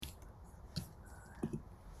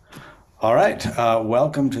All right.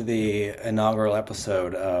 Welcome to the inaugural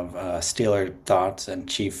episode of Steeler Thoughts and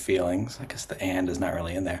Chief Feelings. I guess the "and" is not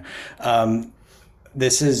really in there. Um,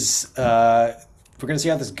 this is, we're going to see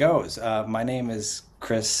how this goes. My name is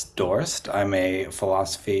Chris Dorst. I'm a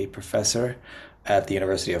philosophy professor at the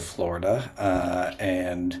University of Florida,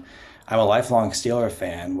 and I'm a lifelong Steeler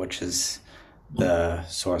fan, which is the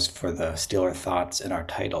source for the Steeler Thoughts in our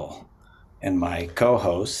title. And my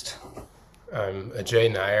co-host. I'm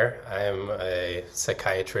Ajay Nair. I am a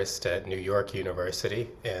psychiatrist at New York University,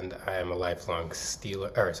 and I am a lifelong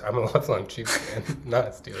Steeler, or I'm a lifelong Chiefs fan, not a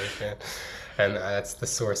Steelers fan, and that's the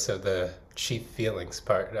source of the chief feelings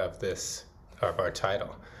part of our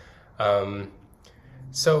title. Um,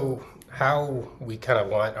 so, how we kind of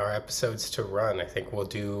want our episodes to run, I think we'll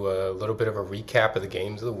do a little bit of a recap of the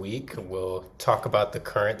games of the week. We'll talk about the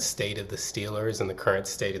current state of the Steelers and the current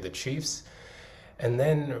state of the Chiefs, and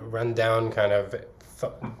then run down kind of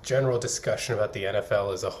general discussion about the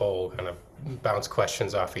NFL as a whole, kind of bounce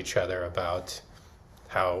questions off each other about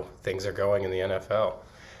how things are going in the NFL.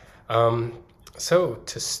 So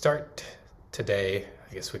to start today,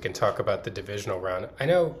 I guess we can talk about the divisional round. I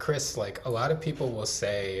know, Chris, like a lot of people will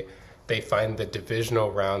say they find the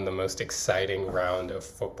divisional round the most exciting round of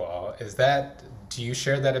football. Do you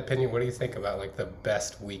share that opinion? What do you think about like the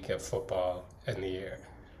best week of football in the year?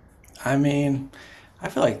 I mean, I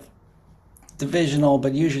feel like divisional,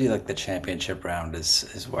 but usually like the championship round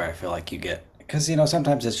is where I feel like you get because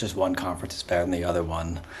sometimes it's just one conference is better than the other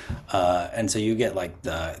one, and so you get like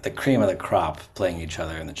the cream of the crop playing each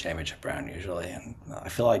other in the championship round usually, and I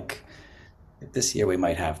feel like this year we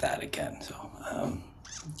might have that again. So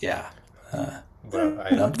yeah, Well,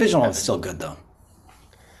 I divisional is have still good though.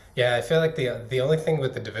 Yeah, I feel like the only thing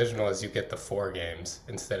with the divisional is you get the four games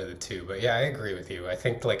instead of the two. But yeah, I agree with you. I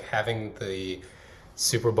think like having the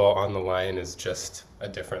Super Bowl on the line is just a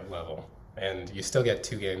different level, and you still get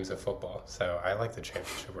two games of football. So I like the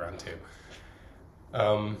championship round too.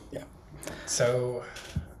 Um, Yeah. so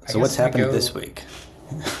I So what's guess we happened this go. week?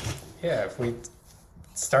 Yeah, if we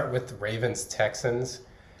start with the Ravens Texans,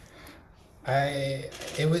 I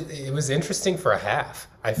it was interesting for a half.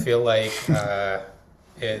 I feel like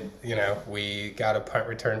we got a punt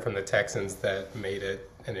return from the Texans that made it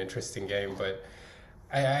an interesting game, but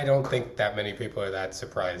I don't think that many people are that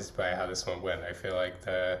surprised by how this one went. I feel like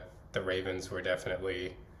the Ravens were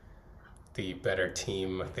definitely the better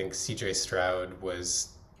team. I think C.J. Stroud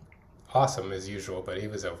was awesome as usual, but he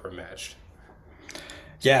was overmatched.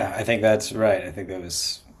 Yeah, I think that's right. I think that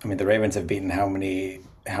was. I mean, the Ravens have beaten how many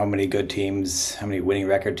good teams, how many winning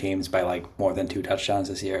record teams by like more than two touchdowns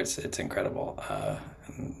this year. It's incredible.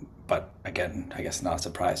 But again, I guess not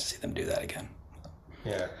surprised to see them do that again.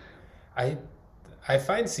 Yeah, I I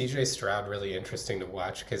find CJ Stroud really interesting to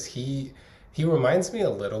watch because he reminds me a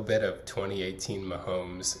little bit of 2018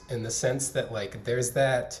 Mahomes in the sense that like there's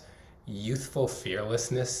that youthful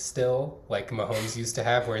fearlessness still like Mahomes used to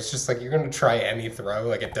have where it's just like you're going to try any throw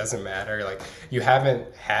like it doesn't matter like you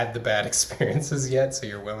haven't had the bad experiences yet so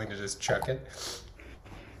you're willing to just chuck it.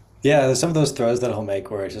 Yeah, there's some of those throws that he'll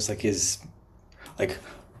make where it's just like he's like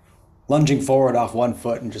lunging forward off one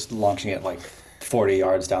foot and just launching it like 40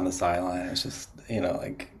 yards down the sideline. It's just,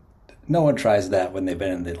 like no one tries that when they've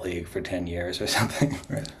been in the league for 10 years or something,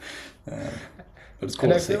 right? Uh, but it's cool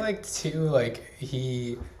And to I feel see. like too, like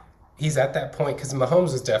he's at that point because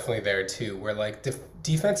Mahomes was definitely there too, where like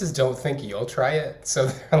defenses don't think you'll try it, so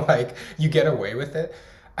they're like you get away with it.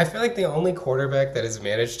 I feel like the only quarterback that has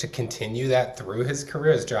managed to continue that through his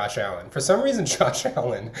career is Josh Allen. For some reason, Josh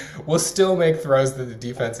Allen will still make throws that the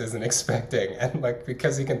defense isn't expecting, and like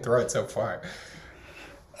because he can throw it so far.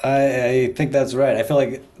 I think that's right. I feel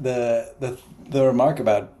like the remark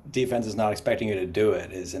about defenses not expecting you to do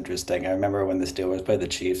it is interesting. I remember when the Steelers played the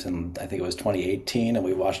Chiefs, and I think it was 2018, and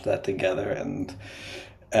we watched that together. And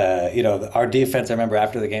our defense. I remember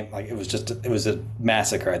after the game, like it was a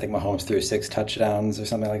massacre. I think Mahomes threw six touchdowns or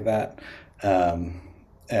something like that. Um,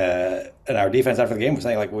 and our defense after the game was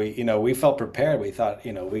saying like we felt prepared. We thought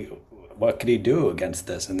we what could he do against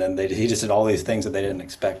this? And then he just did all these things that they didn't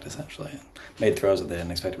expect essentially, and made throws that they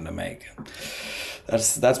didn't expect him to make.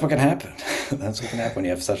 That's what can happen. That's what can happen when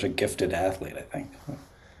you have such a gifted athlete. I think.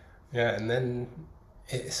 Yeah, and then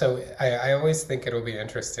I always think it'll be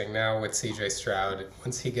interesting now with CJ Stroud.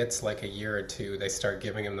 Once he gets like a year or two, they start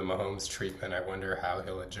giving him the Mahomes treatment. I wonder how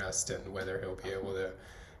he'll adjust and whether he'll be able to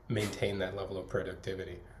maintain that level of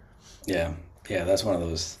productivity. Yeah, yeah. That's one of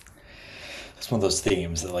those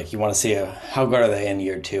themes that like you want to see how good are they in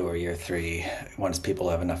year two or year three once people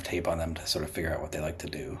have enough tape on them to sort of figure out what they like to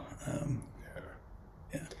do.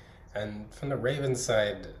 Yeah. And from the Ravens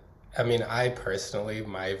side, I mean, I personally,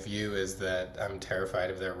 my view is that I'm terrified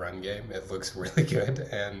of their run game. It looks really good,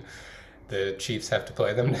 and the Chiefs have to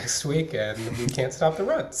play them next week, and we can't stop the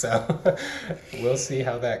run. So we'll see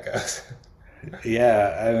how that goes.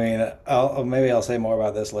 Yeah, I mean, maybe I'll say more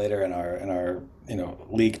about this later in our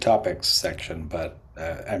league topics section. But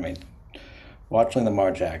I mean, watching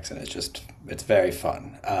Lamar Jackson is just it's very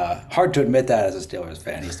fun. Hard to admit that as a Steelers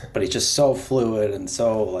fan, but he's just so fluid and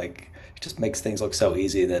so like he just makes things look so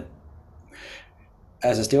easy that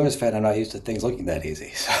as a Steelers fan, I'm not used to things looking that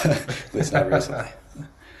easy. So, at least not recently.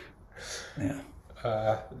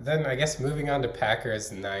 Yeah. Then I guess moving on to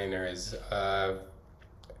Packers Niners.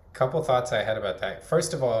 Couple thoughts I had about that.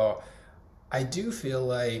 First of all, I do feel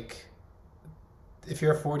like if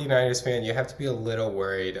you're a 49ers fan, you have to be a little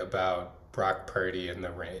worried about Brock Purdy in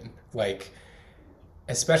the rain. Like,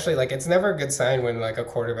 especially like it's never a good sign when like a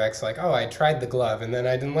quarterback's like, "Oh, I tried the glove and then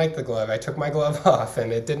I didn't like the glove. I took my glove off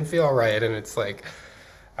and it didn't feel right." And it's like,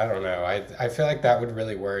 I don't know. I feel like that would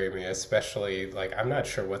really worry me, especially like I'm not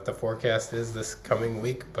sure what the forecast is this coming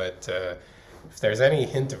week, but if there's any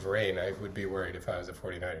hint of rain, I would be worried if I was a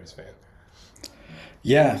 49ers fan.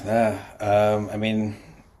 Yeah. I mean,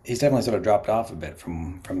 he's definitely sort of dropped off a bit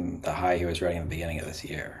from the high he was running at the beginning of this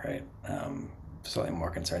year, right? Certainly more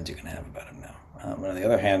concerns you can have about him now. On the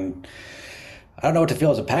other hand, I don't know what to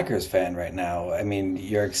feel as a Packers fan right now. I mean,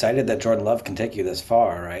 you're excited that Jordan Love can take you this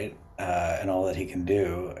far, right? And all that he can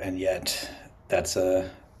do, and yet that's a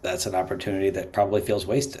that's an opportunity that probably feels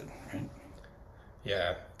wasted, right?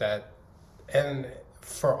 Yeah, that and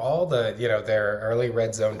for all the, their early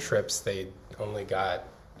red zone trips, they only got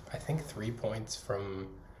I think 3 points from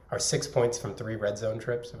or 6 points from three red zone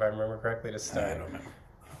trips, if I remember correctly, to I start. don't know.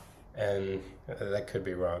 And that could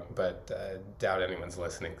be wrong, but doubt anyone's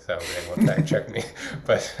listening, so they won't fact check me.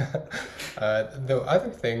 But the other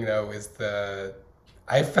thing, though, is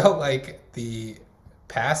I felt like the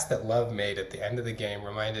pass that Love made at the end of the game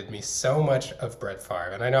reminded me so much of Brett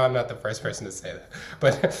Favre. And I know I'm not the first person to say that,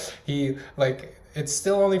 but it's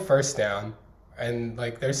still only first down. And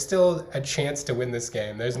like, there's still a chance to win this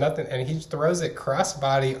game. There's nothing, and he throws it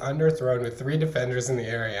crossbody, underthrown with three defenders in the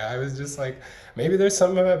area. I was just like, maybe there's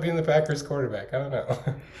something about being the Packers quarterback. I don't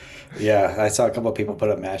know. Yeah, I saw a couple of people put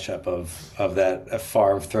a mashup of that a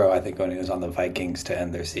Favre throw. I think when he was on the Vikings to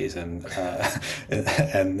end their season,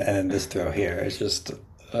 and this throw here. It's just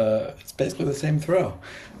it's basically the same throw.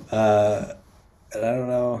 And I don't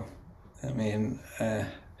know. I mean, I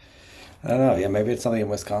don't know. Yeah, maybe it's something in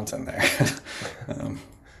Wisconsin there. um,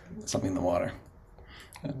 Something in the water.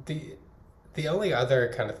 The the only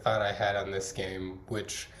other kind of thought I had on this game,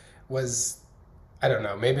 which was, I don't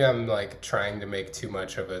know, maybe I'm like trying to make too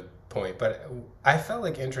much of a point, but I felt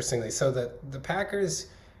like interestingly, so the Packers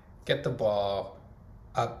get the ball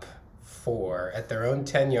up four at their own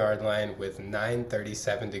 10-yard line with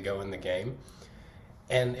 9:37 to go in the game.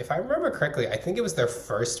 And if I remember correctly, I think it was their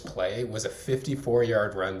first play was a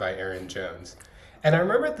 54-yard run by Aaron Jones. And I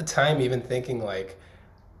remember at the time even thinking like,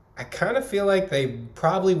 I kind of feel like they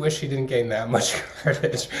probably wish he didn't gain that much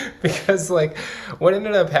yardage because like what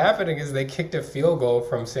ended up happening is they kicked a field goal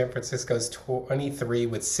from San Francisco's 23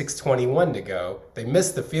 with 6:21 to go. They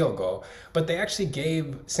missed the field goal, but they actually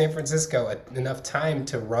gave San Francisco enough time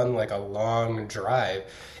to run like a long drive.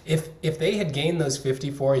 If they had gained those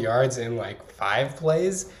 54 yards in like 5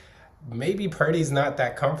 plays, maybe Purdy's not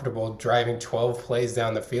that comfortable driving 12 plays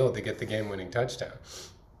down the field to get the game-winning touchdown.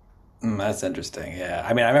 That's interesting. Yeah,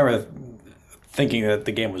 I mean, I remember thinking that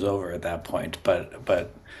the game was over at that point,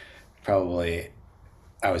 but probably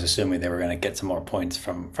I was assuming they were going to get some more points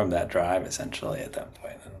from that drive essentially at that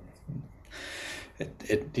point.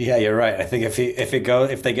 Yeah, you're right. I think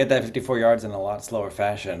if they get that 54 yards in a lot slower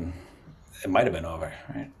fashion, it might have been over,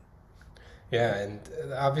 right? Yeah, and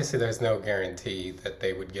obviously there's no guarantee that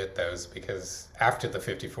they would get those because after the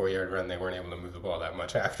 54-yard run, they weren't able to move the ball that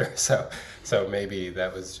much after. So maybe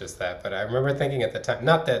that was just that. But I remember thinking at the time,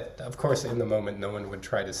 not that, of course, in the moment, no one would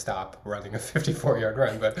try to stop running a 54-yard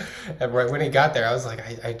run. But right when he got there, I was like,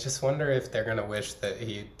 I just wonder if they're going to wish that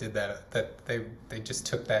he did that they just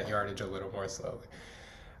took that yardage a little more slowly.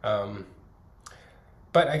 Um,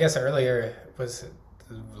 but I guess earlier was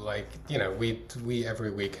like, we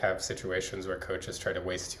every week have situations where coaches try to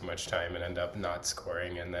waste too much time and end up not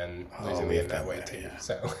scoring and then losing the We've game that done way that, too. yeah.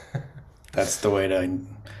 So That's the way to.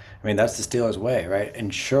 I mean, that's the Steelers' way, right?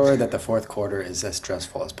 Ensure that the fourth quarter is as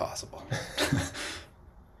stressful as possible.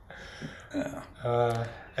 Yeah.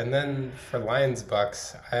 and then for Lions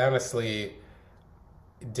Bucks, I honestly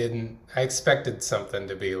didn't I expected something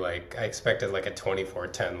to be like I expected like a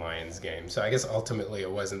 24-10 Lions game. So I guess ultimately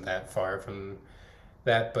it wasn't that far from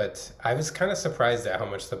that, but I was kind of surprised at how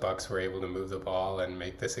much the Bucks were able to move the ball and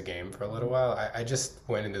make this a game for a little while. I just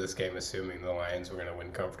went into this game assuming the Lions were going to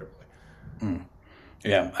win comfortably. Mm.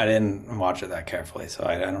 Yeah, I didn't watch it that carefully, so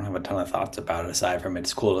I don't have a ton of thoughts about it aside from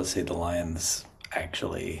it's cool to see the Lions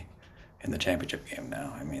actually in the championship game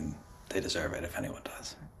now. I mean, they deserve it if anyone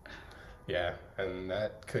does. Yeah, and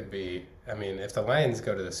that could be. I mean, if the Lions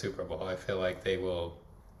go to the Super Bowl, I feel like they will.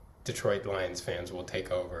 Detroit Lions fans will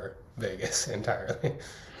take over Vegas entirely.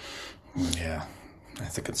 Yeah,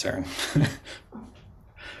 that's a concern.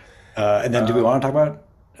 And then, do we want to talk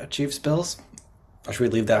about Chiefs Bills, or should we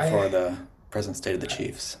leave that for I the present state of the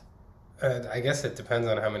Chiefs? I guess it depends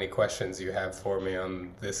on how many questions you have for me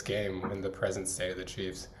on this game and the present state of the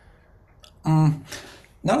Chiefs.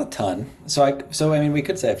 Not a ton. So I mean, we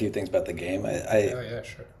could say a few things about the game. Oh yeah,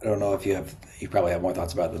 sure. I don't know if you probably have more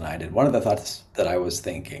thoughts about it than I did. One of the thoughts that I was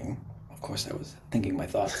thinking, of course, I was thinking my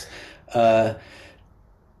thoughts. Uh,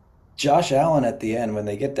 Josh Allen at the end when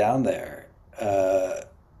they get down there,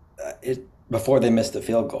 it before they missed the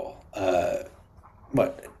field goal.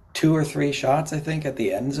 What, two or three shots I think at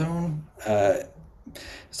the end zone.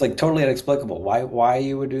 It's like totally inexplicable. Why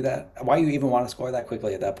you would do that? Why you even want to score that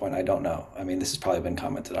quickly at that point? I don't know. I mean, this has probably been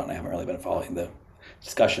commented on. I haven't really been following the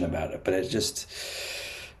discussion about it, but it's just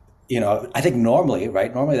I think normally,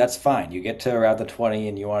 right? Normally that's fine. You get to around the 20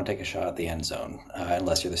 and you want to take a shot at the end zone,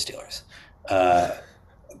 unless you're the Steelers. Uh,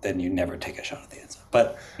 then you never take a shot at the end zone.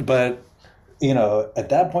 But at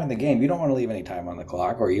that point in the game, you don't want to leave any time on the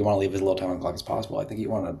clock, or you want to leave as little time on the clock as possible. I think you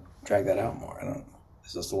want to drag that out more. I don't.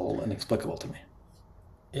 It's just a little inexplicable to me.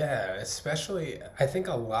 Yeah, especially I think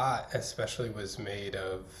a lot especially was made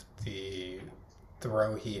of the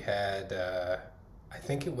throw he had. I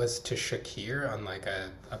think it was to Shakir on like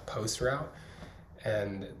a post route,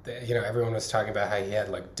 and everyone was talking about how he had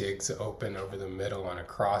like Diggs open over the middle on a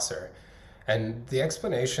crosser. And the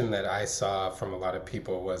explanation that I saw from a lot of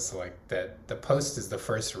people was like that the post is the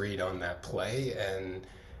first read on that play, and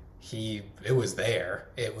it was there.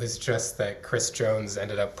 It was just that Chris Jones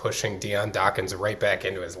ended up pushing Deion Dawkins right back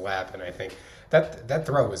into his lap, and I think that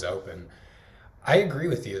throw was open. I agree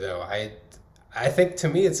with you though. I think to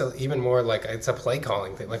me it's even more like it's a play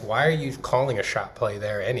calling thing. Like, why are you calling a shot play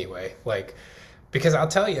there anyway? Like, because I'll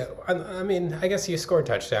tell you, I mean, I guess you score a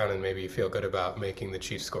touchdown and maybe you feel good about making the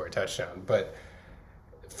Chiefs score a touchdown. But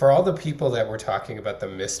for all the people that were talking about the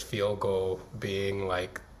missed field goal being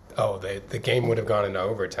like, oh, the game would have gone into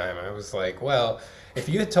overtime, I was like, well, if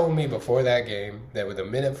you had told me before that game that with a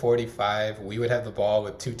minute 45 we would have the ball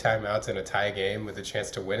with two timeouts and a tie game with a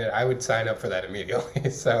chance to win it, I would sign up for that immediately.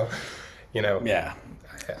 So, you know, Yeah,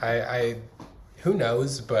 I who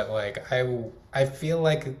knows, but like I feel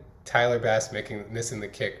like Tyler Bass missing the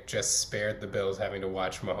kick just spared the Bills having to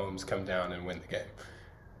watch Mahomes come down and win the game.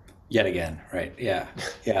 yet again, right? Yeah,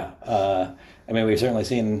 yeah. I mean, we've certainly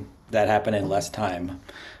seen that happen in less time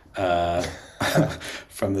uh,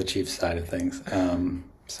 from the Chiefs side of things.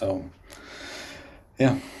 So,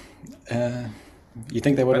 yeah, uh, you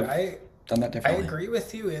think they would But have done that I differently? agree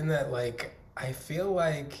with you in that, like, I feel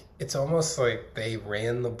like it's almost like they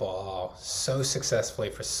ran the ball so successfully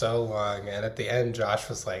for so long, and at the end, Josh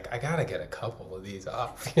was like, "I gotta get a couple of these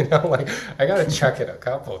off," like, I gotta chuck it a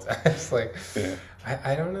couple times. Like, Yeah.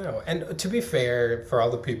 I don't know. And to be fair, for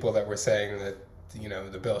all the people that were saying that,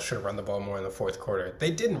 the Bills should have run the ball more in the fourth quarter,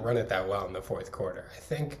 they didn't run it that well in the fourth quarter. I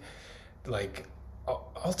think, like,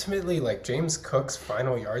 ultimately, like James Cook's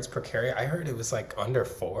final yards per carry, I heard it was like under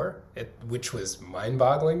four, which was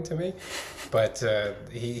mind-boggling to me. But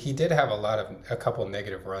he did have a couple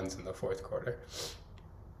negative runs in the fourth quarter.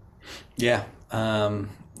 Yeah.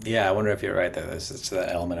 Yeah, I wonder if you're right there. There's just that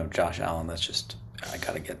element of Josh Allen that's just I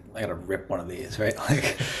gotta rip one of these, right?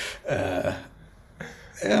 Like, uh,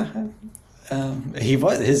 yeah. He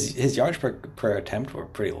was his yards per attempt were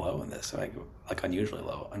pretty low in this, like unusually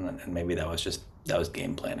low, and maybe that was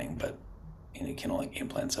game planning, but you can only game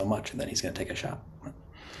plan so much, and then he's gonna take a shot.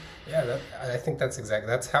 Yeah, I think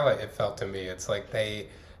that's how it felt to me. It's like they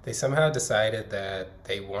somehow decided that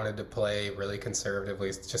they wanted to play really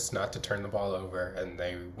conservatively, just not to turn the ball over, and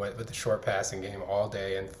they went with the short passing game all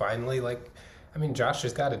day. And finally, like, I mean, Josh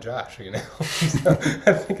just got a Josh. So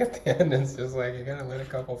I think at the end it's just like you gotta let a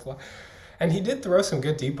couple fly. And he did throw some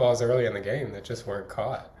good deep balls early in the game that just weren't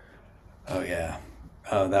caught. Oh yeah,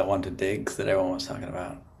 that one to Diggs that everyone was talking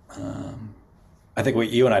about. Um, I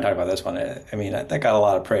think you and I talked about this one. I mean, that got a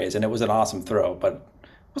lot of praise, and it was an awesome throw, but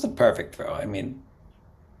it was a perfect throw. I mean,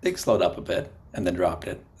 Diggs slowed up a bit and then dropped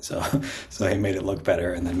it, so so he made it look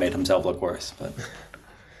better and then made himself look worse. But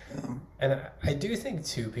And I do think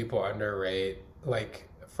too people underrate, like,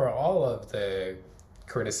 for all of the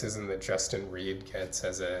criticism that Justin Reed gets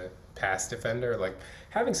as a pass defender. Like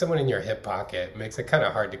having someone in your hip pocket makes it kind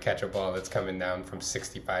of hard to catch a ball that's coming down from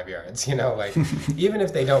 65 yards. Like even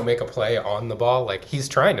if they don't make a play on the ball, like he's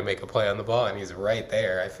trying to make a play on the ball and he's right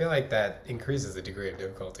there. I feel like that increases the degree of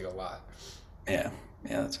difficulty a lot. Yeah,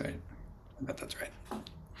 yeah, that's right. I bet that's right.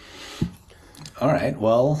 All right.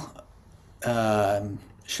 Well,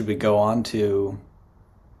 should we go on to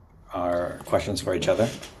our questions for each other?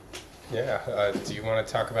 Yeah. Do you want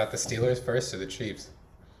to talk about the Steelers first or the Chiefs?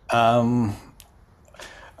 I'm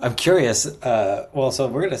curious. Well, so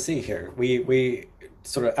we're gonna see here. We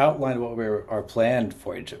sort of outlined what our plan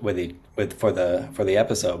for for the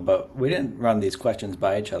episode, but we didn't run these questions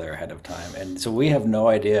by each other ahead of time, and so we have no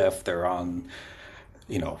idea if they're on,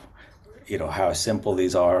 you know, how simple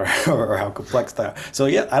these are or how complex they are. So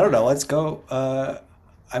yeah, I don't know. Let's go.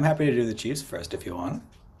 I'm happy to do the Chiefs first if you want.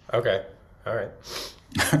 Okay. All right.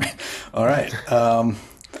 All right.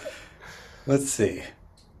 Let's see.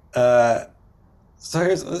 So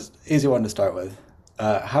here's an easy one to start with.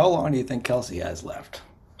 How long do you think Kelsey has left?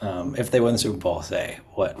 If they win the Super Bowl, say,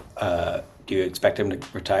 what do you expect him to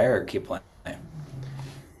retire or keep playing?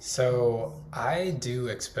 So I do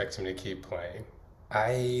expect him to keep playing.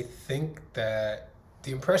 I think that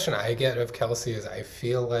the impression I get of Kelsey is I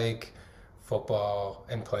feel like football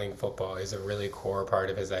and playing football is a really core part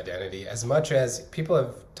of his identity. As much as people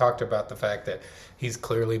have talked about the fact that he's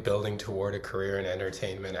clearly building toward a career in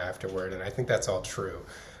entertainment afterward, and I think that's all true.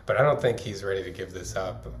 But I don't think he's ready to give this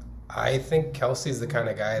up. I think Kelsey's the kind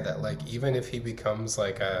of guy that, like, even if he becomes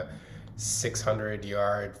like a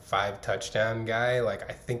 600-yard, 5-touchdown guy, like,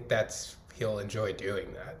 I think he'll enjoy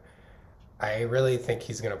doing that. I really think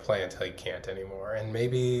he's going to play until he can't anymore. And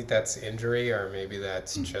maybe that's injury or maybe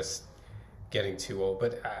that's just getting too old.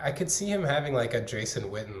 But I could see him having like a Jason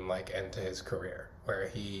Witten like end to his career where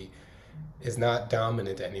he is not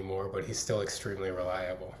dominant anymore, but he's still extremely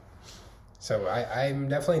reliable. So I'm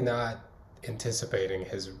definitely not anticipating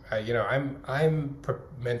his,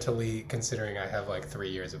 mentally considering I have like 3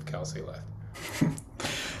 years of Kelsey left.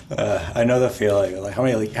 I know the feeling. Like how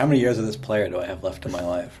many years of this player do I have left in my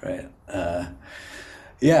life, right?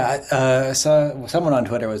 So someone on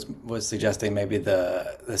Twitter was suggesting maybe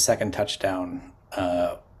the second touchdown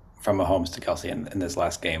from Mahomes to Kelsey in this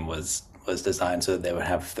last game was designed so that they would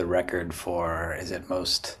have the record for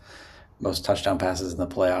most touchdown passes in the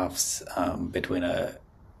playoffs between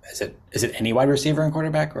is it any wide receiver and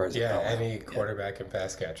quarterback or is it any quarterback and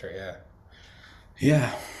pass catcher,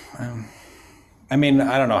 yeah. I mean,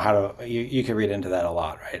 I don't know how to. You could read into that a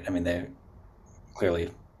lot, right? I mean, they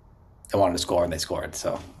wanted to score and they scored,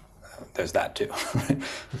 so there's that too.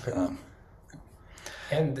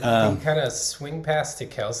 And the kind of swing pass to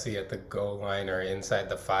Kelsey at the goal line or inside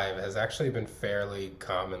the 5 has actually been fairly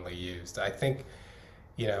commonly used. I think,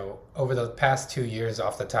 over the past 2 years,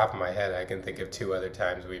 off the top of my head, I can think of 2 other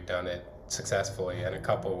times we've done it successfully, and a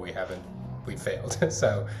couple we failed.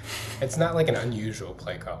 So it's not like an unusual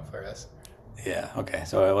play call for us. Yeah. Okay.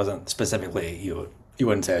 So it wasn't specifically you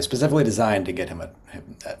wouldn't say it was specifically designed to get him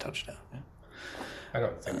that touchdown. Yeah. I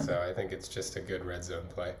don't think so. I think it's just a good red zone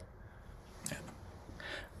play. Yeah.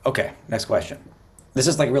 Okay. Next question. This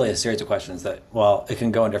is like really a series of questions that it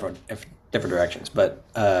can go in different directions, but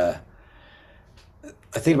I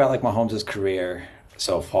think about like Mahomes' career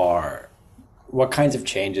so far. What kinds of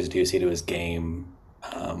changes do you see to his game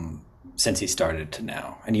since he started to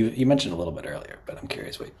now? And you mentioned a little bit earlier, but I'm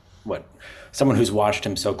curious what someone who's watched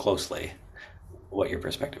him so closely, what your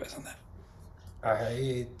perspective is on that.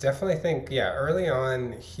 I definitely think, early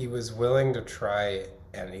on he was willing to try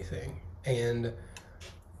anything. And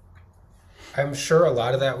I'm sure a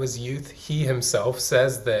lot of that was youth. He himself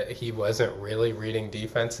says that he wasn't really reading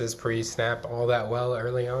defenses pre-snap all that well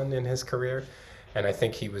early on in his career. And I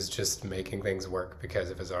think he was just making things work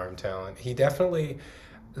because of his arm talent. He definitely,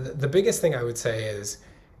 the biggest thing I would say is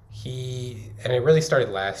and it really started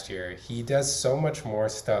last year, he does so much more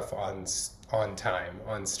stuff on time,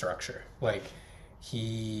 on structure. Like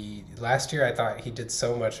last year I thought he did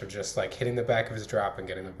so much of just like hitting the back of his drop and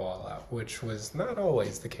getting the ball out, which was not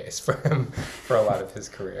always the case for him for a lot of his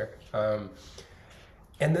career. And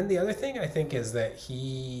then the other thing I think is that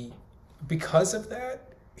because of that,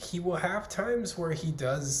 he will have times where he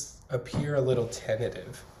does appear a little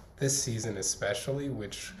tentative, this season especially,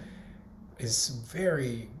 which is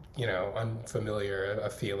very, unfamiliar a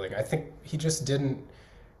feeling. I think he just didn't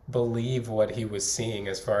believe what he was seeing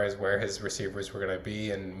as far as where his receivers were going to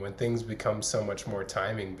be. And when things become so much more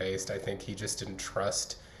timing based, I think he just didn't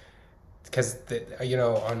trust, because,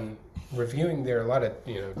 on reviewing, there are a lot of,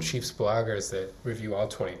 Chiefs bloggers that review all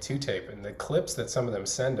 22 tape, and the clips that some of them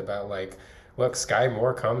send about like look, Sky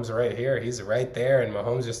Moore comes right here. He's right there, and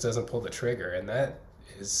Mahomes just doesn't pull the trigger, and that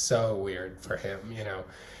is so weird for him, you know.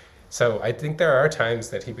 So I think there are times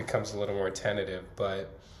that he becomes a little more tentative,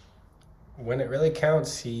 but when it really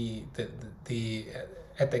counts, the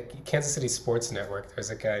at the Kansas City Sports Network, there's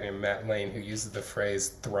a guy named Matt Lane who uses the phrase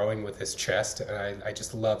 "throwing with his chest," and I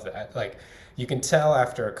just love that. Like, you can tell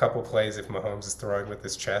after a couple plays if Mahomes is throwing with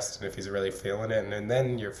his chest and if he's really feeling it, and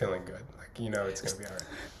then you're feeling good. Like, you know it's gonna be all right.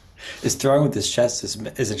 Is throwing with his chest,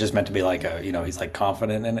 is it just meant to be like a, he's like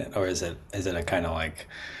confident in it, or is it a kind of like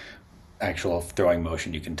actual throwing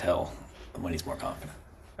motion you can tell when he's more confident?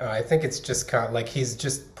 I think it's just kind of like he's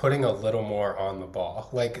just putting a little more on the ball.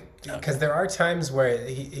 Like, Okay. because there are times where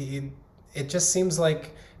it just seems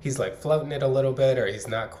like he's like floating it a little bit or he's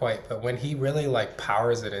not quite. But when he really like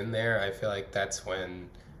powers it in there, I feel like that's when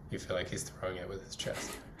you feel like he's throwing it with his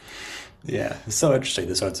chest. Yeah, it's so interesting,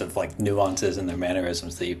 the sorts of like nuances and their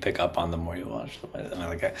mannerisms that you pick up on the more you watch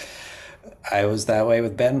them. I was that way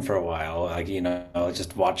with Ben for a while. Like, I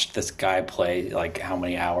just watched this guy play like how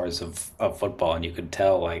many hours of football, and you could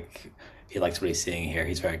tell like he likes what he's seeing here.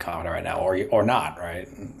 He's very confident right now, or not, right?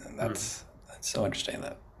 And Mm. that's so interesting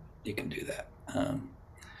that you can do that.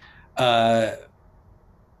 Uh,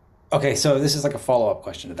 okay, so this is like a follow-up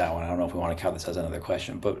question to that one. I don't know if we want to count this as another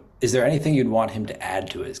question, but is there anything you'd want him to add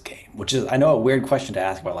to his game? Which is, I know, a weird question to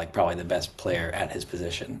ask about like probably the best player at his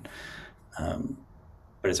position. Um,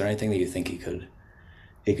 but is there anything that you think he could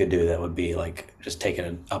do that would be like just taking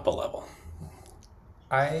it up a level?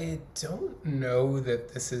 I don't know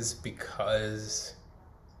that this is because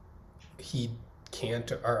he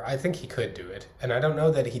can't, or I think he could do it. And I don't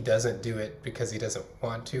know that he doesn't do it because he doesn't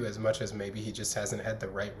want to, as much as maybe he just hasn't had the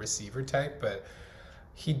right receiver type. But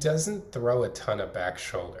he doesn't throw a ton of back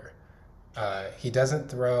shoulder. He doesn't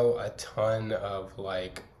throw a ton of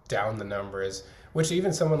like down the numbers, which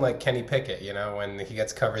even someone like Kenny Pickett, when he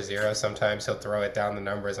gets cover zero, sometimes he'll throw it down the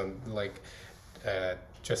numbers and like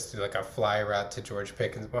just like a fly route to George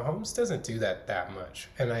Pickens. Mahomes doesn't do that much,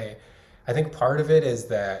 and I think part of it is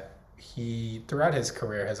that he throughout his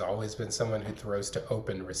career has always been someone who throws to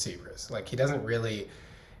open receivers. Like, he doesn't really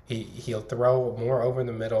he'll throw more over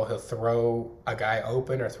the middle. He'll throw a guy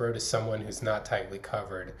open or throw to someone who's not tightly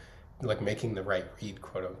covered, like making the right read,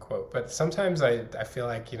 quote unquote. But sometimes I feel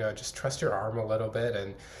like, just trust your arm a little bit.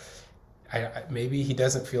 And maybe he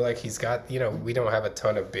doesn't feel like he's got, we don't have a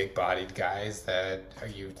ton of big bodied guys that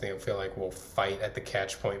feel like will fight at the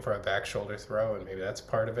catch point for a back shoulder throw. And maybe that's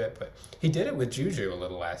part of it. But he did it with Juju a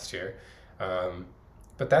little last year. Um,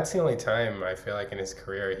 but that's the only time I feel like in his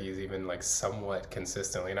career he's even like somewhat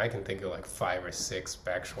consistently, and I can think of like 5 or 6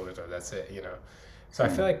 back shoulders, or that's it. So I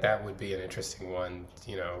feel like that would be an interesting one,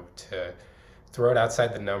 to throw it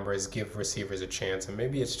outside the numbers, give receivers a chance, and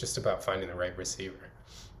maybe it's just about finding the right receiver.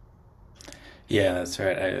 Yeah, that's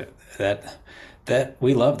right. That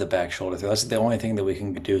we love the back shoulder throw. That's the only thing that we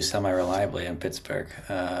can do semi-reliably in Pittsburgh.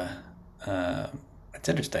 Uh, it's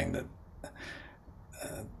interesting that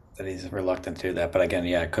he's reluctant to do that. But again,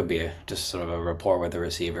 yeah, it could be just sort of a rapport with the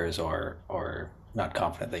receivers, or not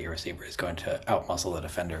confident that your receiver is going to outmuscle the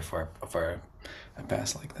defender for a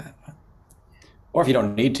pass like that. Or if you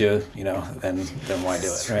don't need to, then why do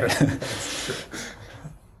That's it, true. right? That's true.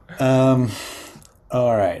 Um,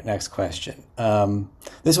 all right, next question.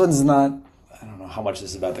 This one's not. I don't know how much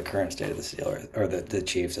this is about the current state of the Steelers or the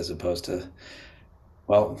Chiefs as opposed to.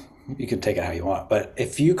 Well, you can take it how you want, but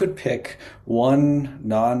if you could pick one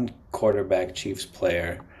non-quarterback Chiefs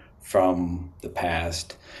player from the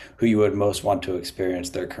past who you would most want to experience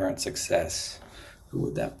their current success, who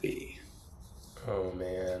would that be? Oh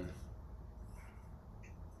man,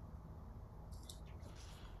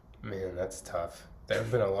 man, that's tough. There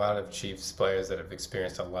have been a lot of Chiefs players that have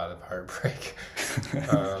experienced a lot of heartbreak.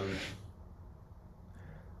 Um,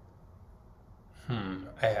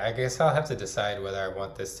 I guess I'll have to decide whether I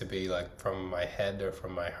want this to be like from my head or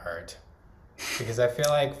from my heart. Because I feel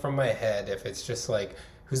like from my head, if it's just like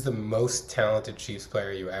who's the most talented Chiefs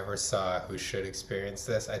player you ever saw who should experience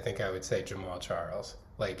this, I think I would say Jamal Charles.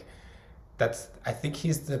 Like, I think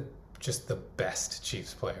he's just the best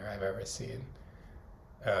Chiefs player I've ever seen.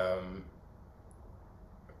 Um,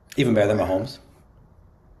 Even better than Mahomes?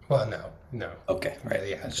 well, no, no. Okay, right.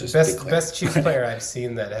 Yeah, Let's the just be clear. best Chiefs player I've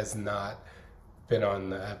seen that has not been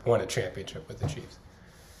won a championship with the Chiefs.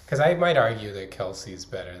 Because I might argue that Kelsey's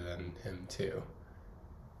better than him too.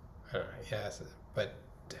 Yes, but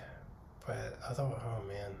oh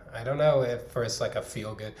man, I don't know if first like a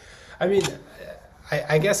feel good. I mean,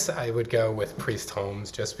 I guess I would go with Priest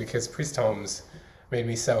Holmes just because Priest Holmes made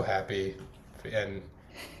me so happy, and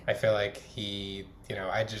I feel like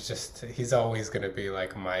I just he's always going to be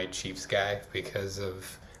like my Chiefs guy because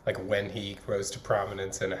of like when he rose to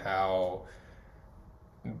prominence and how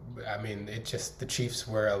I mean, it just the Chiefs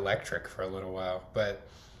were electric for a little while, but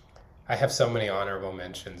I have so many honorable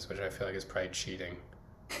mentions, which I feel like is probably cheating.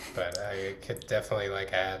 But I could definitely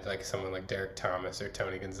like add like someone like Derek Thomas or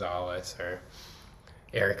Tony Gonzalez or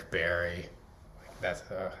Eric Berry.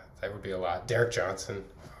 That would be a lot. Derek Johnson,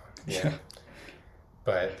 yeah. Yeah.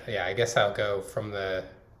 But yeah, I guess I'll go from the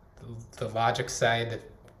logic side,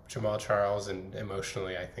 Jamal Charles, and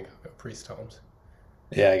emotionally, I think I'll go Priest Holmes.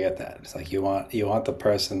 Yeah, I get that. It's like you want the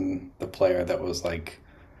person, the player that was like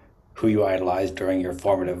who you idolized during your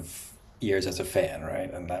formative years as a fan,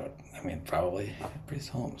 right? And that would, I mean, probably Priest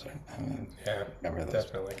Holmes, right? I mean, Yeah, remember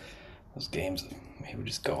definitely. those games? He would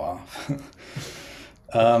just go off.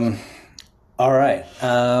 um, all right.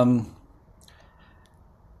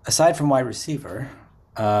 Aside from wide receiver,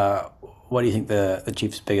 uh, what do you think the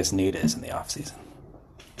Chiefs' biggest need is in the offseason?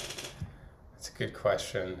 That's a good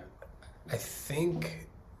question. I think,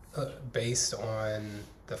 based on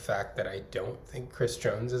the fact that I don't think Chris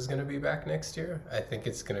Jones is going to be back next year, I think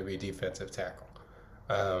it's going to be defensive tackle.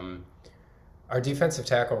 Um, our defensive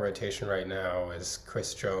tackle rotation right now is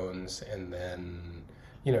Chris Jones, and then,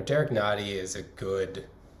 Derek Nottie is a good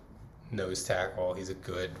nose tackle. He's a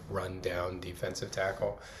good run down defensive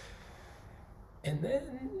tackle. And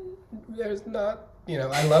then there's not,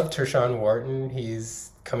 I love Tershawn Wharton.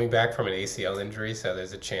 He's coming back from an ACL injury, so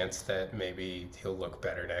there's a chance that maybe he'll look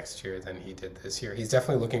better next year than he did this year. He's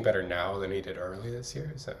definitely looking better now than he did early this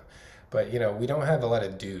year. So, but we don't have a lot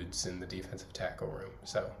of dudes in the defensive tackle room,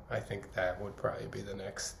 so I think that would probably be the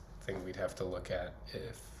next thing we'd have to look at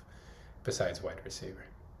if besides wide receiver.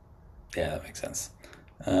 Yeah, that makes sense.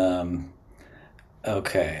 Um,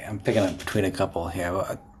 okay, I'm picking up between a couple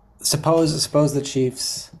here. Suppose the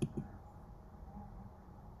Chiefs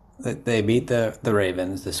they beat the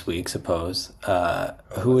Ravens this week. Suppose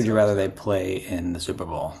Oh, who would that's you rather they upset. play in the Super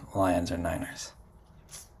Bowl, Lions or Niners?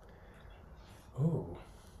 Oh,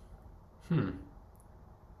 hmm,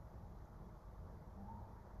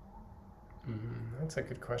 that's a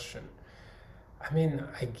good question. I mean,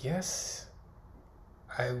 I guess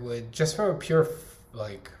I would just from a pure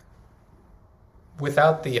like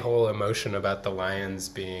without the whole emotion about the Lions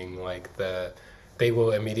being like they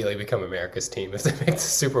will immediately become America's team if they make the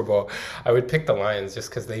Super Bowl. I would pick the Lions just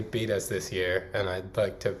because they beat us this year, and I'd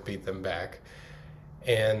like to beat them back.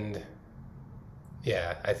 And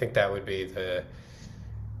yeah, I think that would be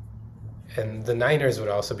and the Niners would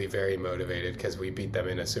also be very motivated because we beat them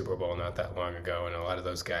in a Super Bowl not that long ago, and a lot of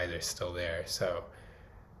those guys are still there. So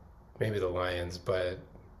maybe the Lions, but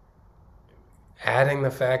adding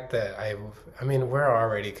the fact that I mean, we're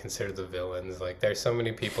already considered the villains. Like, there's so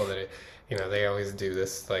many people that, they always do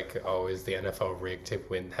this, like, always the NFL rig to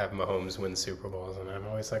have Mahomes win Super Bowls. And I'm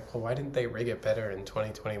always like, well, why didn't they rig it better in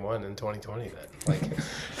 2021 and 2020 then? Like,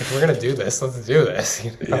 if we're going to do this, let's do this,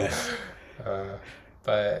 Yeah, Uh,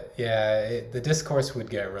 but yeah, the discourse would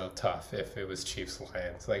get real tough if it was Chiefs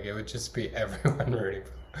Lions. Like, it would just be everyone rooting for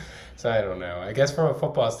them. So I don't know. I guess from a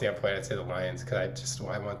football standpoint, I'd say the Lions because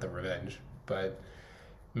I want the revenge. But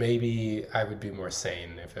maybe I would be more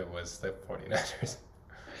sane if it was the 49ers.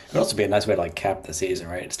 it'd also be a nice way to like cap the season,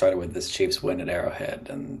 right? It started with this Chiefs win at Arrowhead,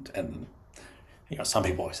 and some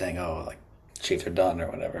people are saying, oh, like Chiefs are done or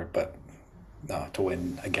whatever, but no, to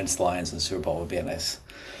win against the Lions in the Super Bowl would be a nice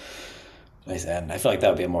end. I feel like that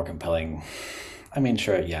would be a more compelling. I mean,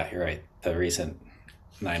 sure, yeah, you're right. The recent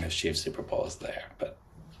Niners Chiefs Super Bowl is there, but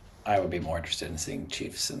I would be more interested in seeing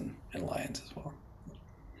Chiefs and Lions as well.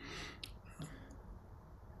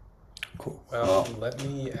 Cool. Well, Well, let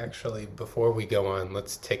me actually, before we go on,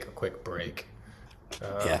 let's take a quick break.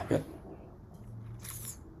 yeah, Um, good.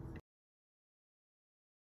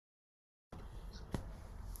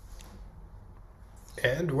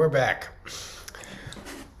 and we're back.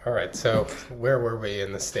 All right, so where were we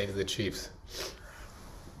in the state of the Chiefs?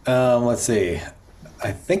 Let's see.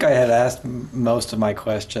 I think I had asked most of my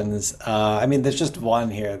questions. I mean, there's just one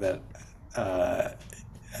here that uh,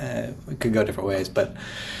 we could go different ways, but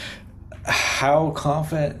how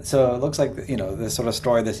confident? So it looks like the sort of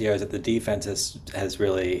story this year is that the defense has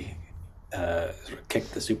really sort of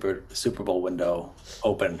kicked the Super Bowl window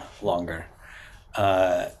open longer.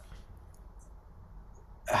 Uh,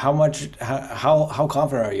 how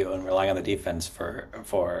confident are you in relying on the defense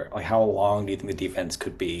for like how long do you think the defense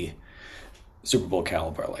could be Super Bowl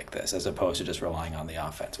caliber like this, as opposed to just relying on the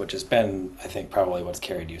offense, which has been, I think, probably what's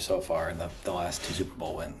carried you so far in the last two Super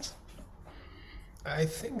Bowl wins. I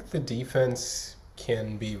think the defense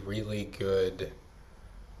can be really good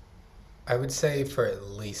I would say for at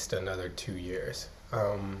least another 2 years.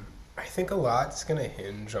 I think a lot's going to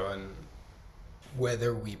hinge on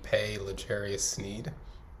whether we pay L'Jarius Sneed.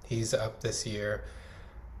 He's up this year.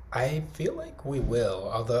 I feel like we will,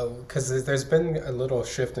 although, because there's been a little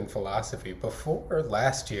shift in philosophy. Before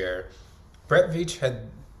last year, Brett Veach had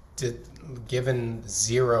did, given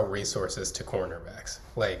zero resources to cornerbacks.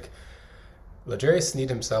 Like, L'Jarius Sneed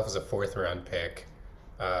himself was a fourth round pick.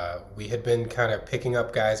 We had been kind of picking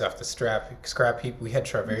up guys off the scrap heap. We had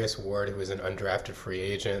Charvarius Ward, who was an undrafted free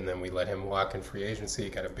agent, and then we let him walk in free agency.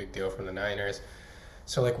 Got a big deal from the Niners.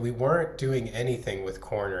 So like we weren't doing anything with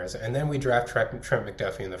corners, and then we draft Trent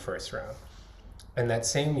McDuffie in the first round. And that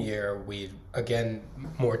same year, we again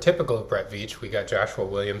more typical of Brett Veach, we got Joshua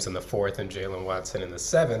Williams in the fourth and Jalen Watson in the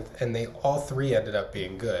seventh, and they all three ended up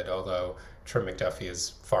being good. Although Trent McDuffie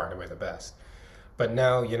is far and away the best. But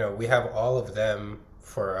now we have all of them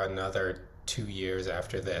for another 2 years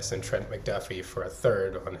after this, and Trent McDuffie for a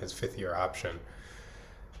third on his fifth-year option.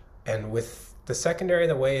 And with the secondary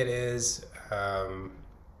the way it is,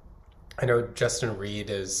 I know Justin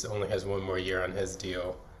Reed only has one more year on his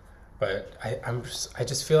deal, but I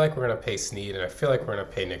just feel like we're going to pay Snead, and I feel like we're going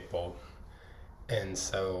to pay Nick Bolton. And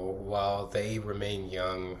so while they remain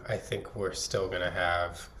young, I think we're still going to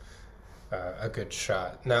have a good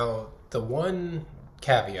shot. Now, the one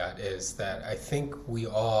caveat is that I think we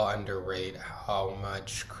all underrate how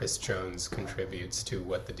much Chris Jones contributes to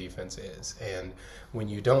what the defense is. And when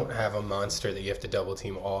you don't have a monster that you have to double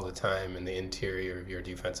team all the time in the interior of your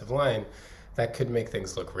defensive line, that could make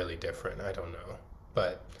things look really different. I don't know.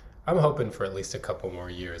 But I'm hoping for at least a couple more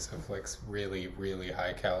years of like really, really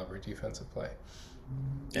high caliber defensive play.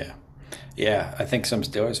 Yeah. Yeah, I think some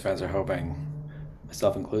Steelers fans are hoping,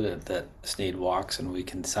 myself included, that Snead walks and we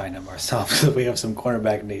can sign him ourselves because we have some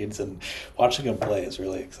cornerback needs, and watching him play is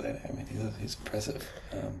really exciting. I mean, he's impressive.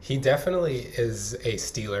 He definitely is a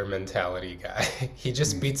Steeler mentality guy. He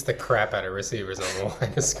just beats the crap out of receivers on the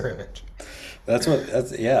line of scrimmage. That's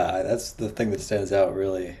the thing that stands out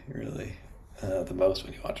really, really the most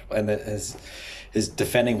when you watch him. And his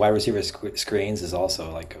defending wide receiver screens is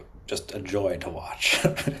also like just a joy to watch.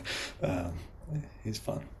 He's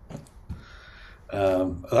fun.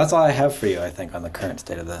 That's all I have for you, I think, on the current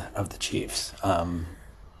state of the Chiefs. All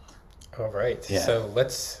right. Yeah. So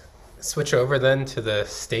let's switch over then to the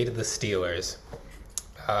state of the Steelers.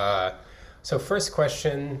 So first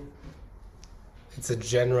question, it's a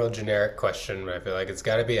generic question, but I feel like it's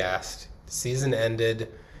got to be asked. The season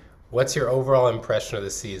ended. What's your overall impression of the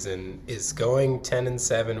season? Is going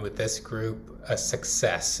 10-7 with this group a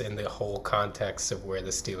success in the whole context of where the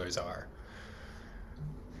Steelers are?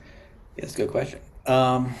 Yeah, that's a good question.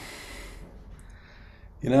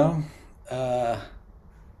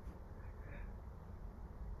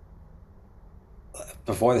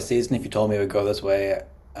 Before the season, if you told me it would go this way,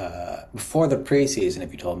 before the preseason,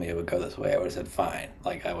 if you told me it would go this way, I would have said fine.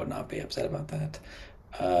 Like, I would not be upset about that.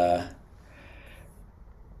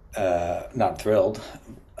 Not thrilled.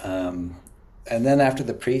 And then after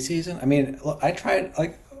the preseason, I mean, look, I tried,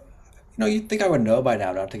 like, you'd think I would know by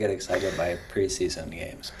now not to get excited by preseason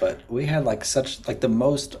games, but we had the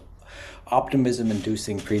most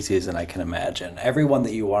optimism-inducing preseason I can imagine. Everyone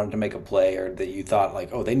that you wanted to make a play or that you thought like,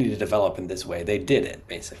 oh, they need to develop in this way, they did it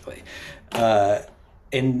basically,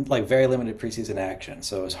 in like very limited preseason action.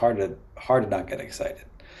 So it was hard to not get excited.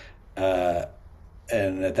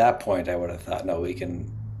 And at that point, I would have thought, no, we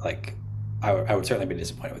can like, I would certainly be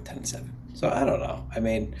disappointed with 10-7. So I don't know. I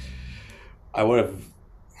mean, I would have.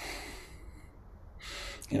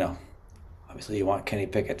 Obviously you want Kenny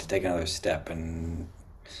Pickett to take another step, and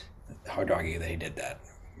hard to argue that he did that.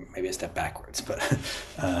 Maybe a step backwards, but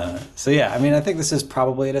so yeah. I mean, I think this is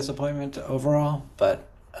probably a disappointment overall, but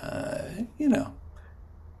I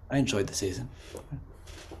enjoyed the season.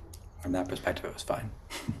 From that perspective, it was fine.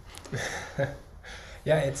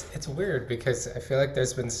 Yeah, it's weird because I feel like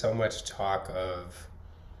there's been so much talk of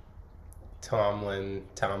Tomlin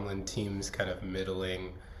teams kind of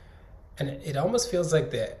middling. And it almost feels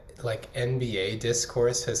like the NBA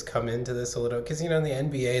discourse has come into this a little, because in the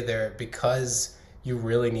NBA because you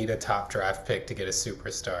really need a top draft pick to get a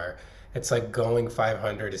superstar, it's like going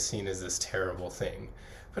 500 is seen as this terrible thing.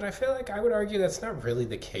 But I feel like I would argue that's not really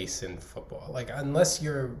the case in football. Like, unless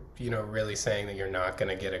you're really saying that you're not going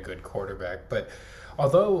to get a good quarterback. But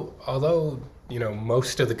although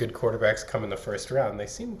most of the good quarterbacks come in the first round, they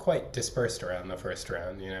seem quite dispersed around the first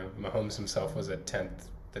round. Mahomes himself was the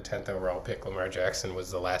 10th overall pick. Lamar Jackson was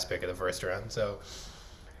the last pick of the first round. So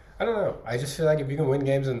I don't know. I just feel like if you can win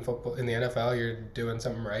games in football, in the NFL, you're doing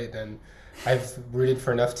something right. And I've rooted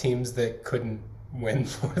for enough teams that couldn't win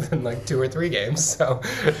more than like 2 or 3 games. So,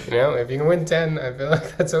 if you can win 10, I feel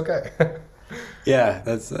like that's okay. Yeah,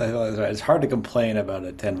 I feel that's right. It's hard to complain about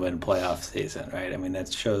a 10-win playoff season, right? I mean,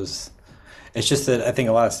 that shows. It's just that I think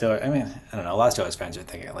a lot of Steelers. I mean, I don't know. A lot of Steelers fans are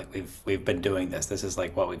thinking like we've been doing this. This is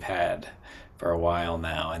like what we've had for a while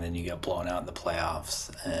now, and then you get blown out in the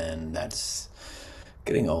playoffs, and that's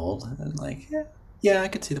getting old. And like, yeah, I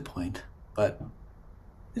could see the point, but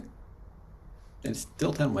it, it's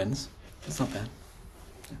still 10 wins. It's not bad.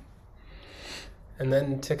 And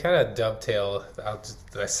then to kind of dovetail,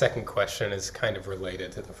 the second question is kind of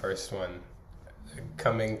related to the first one.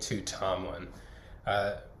 Coming to Tomlin,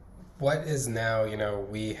 uh, what is now?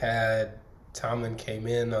 We had Tomlin came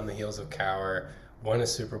in on the heels of Cowher, won a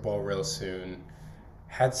Super Bowl real soon,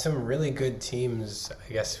 had some really good teams.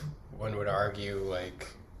 I guess one would argue, like,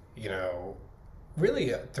 you know,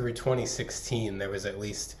 really through 2016, there was at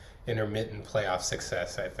least intermittent playoff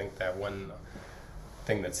success. I think that one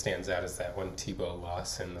thing that stands out is that one Tebow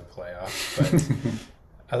loss in the playoffs. But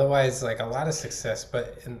otherwise, like a lot of success.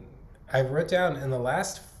 I wrote down in the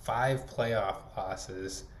last 5 playoff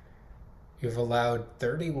losses, you've allowed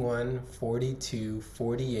 31, 42,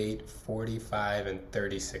 48, 45, and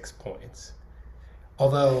 36 points.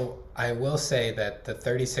 Although I will say that the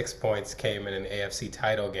 36 points came in an AFC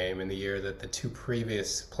title game in the year that the 2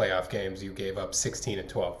 previous playoff games you gave up 16 and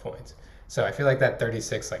 12 points. So I feel like that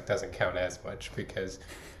 36 like doesn't count as much because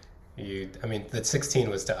I mean the 16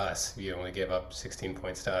 was to us. You only gave up 16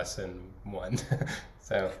 points to us and won.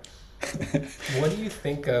 So what do you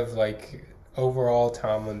think of like overall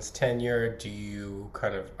Tomlin's tenure?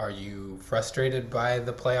 Are you frustrated by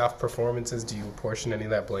the playoff performances? Do you apportion any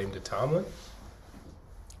of that blame to Tomlin?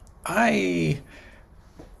 I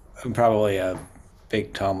am probably a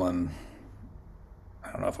big Tomlin.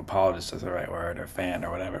 I don't know if apologist is the right word or fan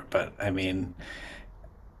or whatever, but I mean,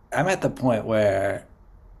 I'm at the point where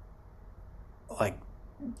like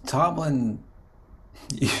Tomlin,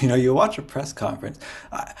 you watch a press conference.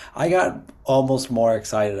 I got almost more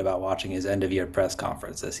excited about watching his end of year press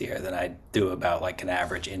conference this year than I do about like an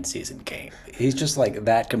average in season game. He's just like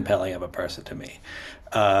that compelling of a person to me.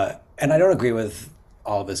 And I don't agree with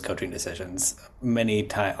all of his coaching decisions. Many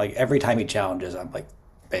times, like every time he challenges, I'm like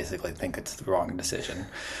basically think it's the wrong decision.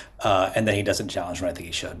 And then he doesn't challenge when I think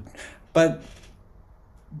he should. But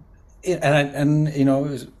it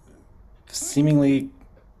was seemingly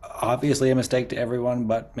obviously a mistake to everyone,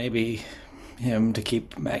 but maybe him to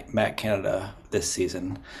keep Matt Canada this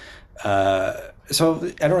season.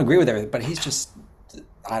 So I don't agree with everything, but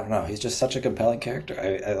I don't know, he's just such a compelling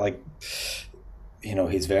character. I like,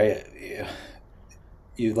 he's very,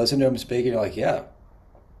 you listen to him speak and you're like, yeah,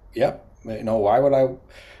 yep. Why would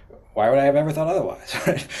I have ever thought otherwise?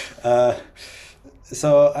 Right?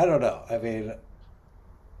 So I don't know. I mean,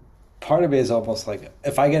 part of me is almost like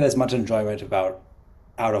if I get as much enjoyment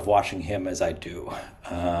out of watching him as I do,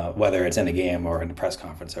 whether it's in a game or in a press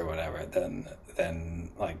conference or whatever,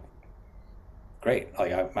 then like great.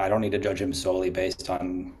 Like I don't need to judge him solely based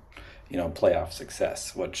on playoff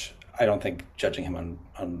success, which I don't think judging him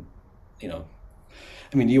on you know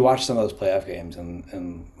I mean, you watch some of those playoff games,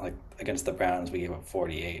 and like against the Browns, we gave up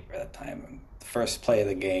 48 at that time. And the first play of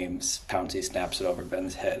the game, Pouncey snaps it over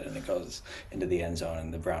Ben's head, and it goes into the end zone,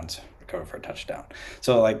 and the Browns recover for a touchdown.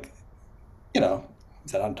 So, like,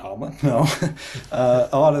 is that on Tomlin? No. A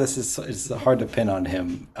lot of this is hard to pin on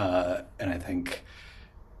him, and I think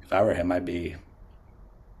if I were him, I'd be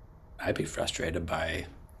frustrated by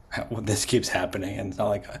how this keeps happening, and it's not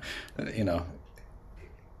like, you know,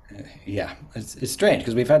 yeah, it's strange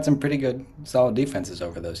because we've had some pretty good, solid defenses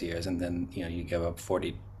over those years, and then you give up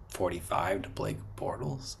 40-45 to Blake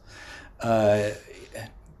Bortles. Uh,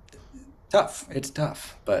 Tough. It's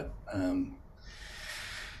tough, but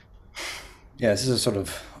yeah, this is a sort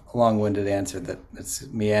of long-winded answer that's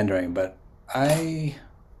meandering, but I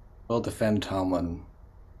will defend Tomlin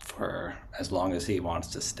for as long as he wants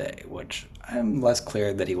to stay, which I'm less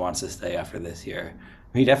clear that he wants to stay after this year.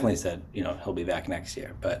 He definitely said, he'll be back next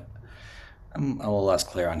year, but I'm a little less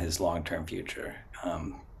clear on his long-term future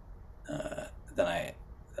than I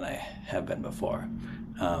have been before.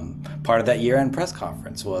 Part of that year-end press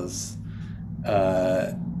conference was,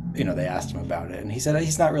 they asked him about it, and he said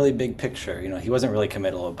he's not really big picture. He wasn't really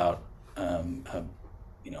committal about,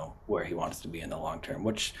 where he wants to be in the long term,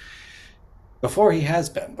 which before he has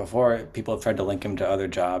been. Before people have tried to link him to other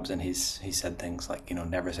jobs, and he said things like,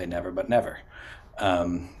 never say never, but never.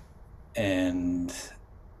 And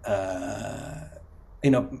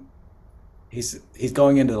you know, he's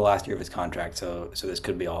going into the last year of his contract, so this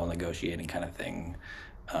could be all a negotiating kind of thing.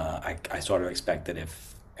 I sort of expect that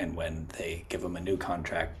if and when they give him a new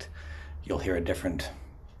contract, you'll hear a different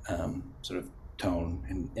sort of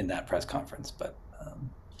tone in that press conference. But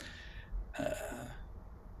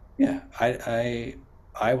yeah,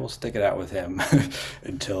 I will stick it out with him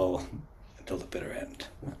until the bitter end.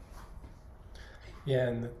 Yeah,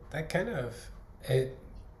 and that kind of it.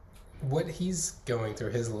 What he's going through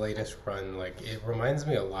his latest run, like it reminds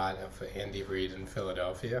me a lot of Andy Reid in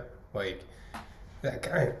Philadelphia. Like that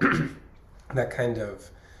kind, that kind of.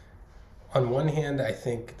 On one hand, I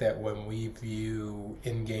think that when we view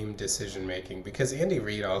in-game decision making, because Andy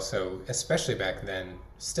Reid also, especially back then,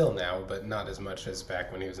 still now, but not as much as back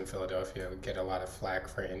when he was in Philadelphia, would get a lot of flack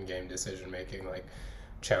for in-game decision making, like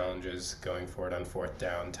challenges going for it on fourth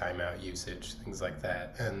down, timeout usage, things like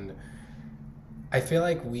that. And I feel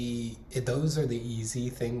like those are the easy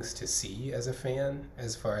things to see as a fan,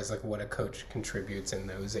 as far as like what a coach contributes in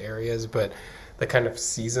those areas. But the kind of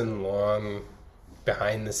season long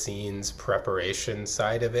behind the scenes preparation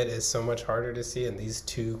side of it is so much harder to see, and these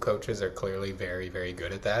two coaches are clearly very, very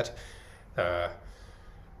good at that. Uh,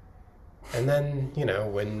 and then,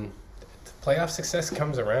 when the playoff success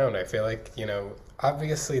comes around, I feel like,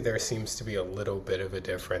 obviously there seems to be a little bit of a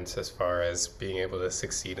difference as far as being able to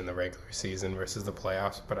succeed in the regular season versus the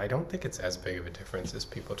playoffs, but I don't think it's as big of a difference as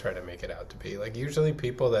people try to make it out to be. Like, usually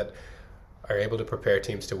people that are able to prepare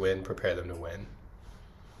teams to win, prepare them to win.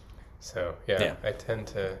 So, yeah, Yeah.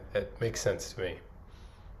 it makes sense to me.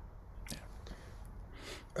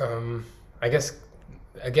 I guess,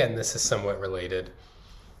 again, this is somewhat related.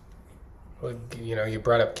 Well, you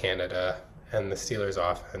brought up Canada and the Steelers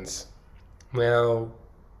offense. Now,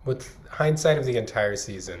 with hindsight of the entire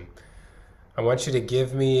season, I want you to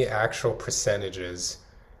give me actual percentages,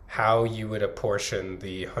 how you would apportion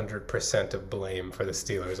the 100% of blame for the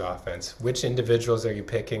Steelers offense. Which individuals are you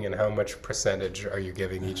picking, and how much percentage are you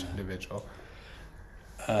giving each individual?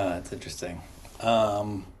 That's interesting.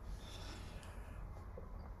 Well,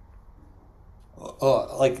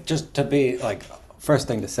 like, just to be like, first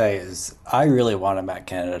thing to say is I really wanted Matt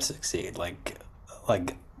Canada to succeed. Like,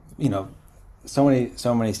 you know, so many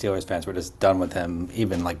Steelers fans were just done with him,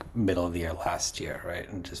 even like middle of the year last year, right?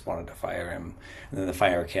 And just wanted to fire him. And then the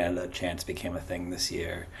Fire Canada chance became a thing this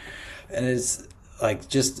year, and it's like,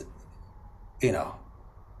 just, you know,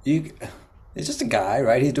 you. He's just a guy,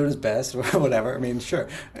 right? He's doing his best or whatever. I mean, sure.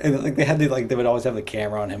 And like, they would always have the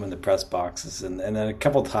camera on him in the press boxes, and then a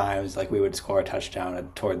couple times, like, we would score a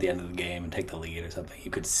touchdown toward the end of the game and take the lead or something.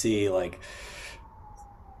 You could see, like,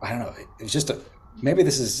 I don't know. It's just a, maybe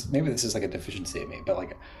this is like a deficiency in me, but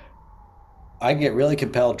like, I get really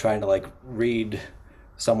compelled trying to like read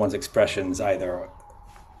someone's expressions, either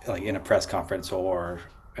like in a press conference or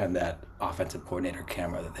in that offensive coordinator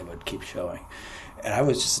camera that they would keep showing. And I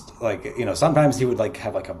was just like, sometimes he would like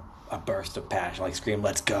have like a burst of passion, like scream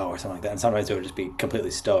 "Let's go" or something like that, and sometimes it would just be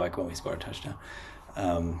completely stoic when we scored a touchdown.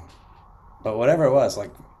 Um, but whatever it was,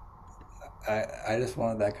 like, I just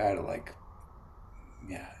wanted that guy to, like,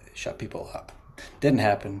 yeah, shut people up. Didn't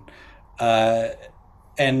happen. Uh,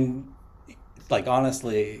 and like,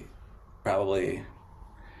 honestly, probably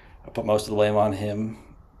I put most of the blame on him.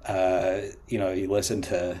 You listen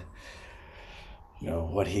to,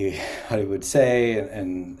 what he would say,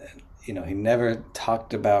 and he never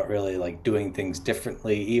talked about really like doing things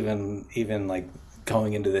differently. Even like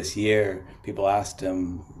going into this year, people asked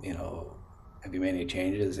him, have you made any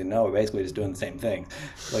changes? And no, we're basically just doing the same thing.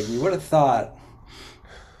 Like, you would have thought,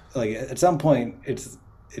 like, at some point, it's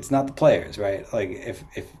not the players, right? Like, if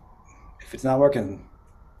it's not working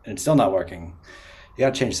and it's still not working, you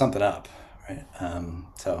got to change something up, right?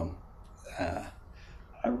 So uh,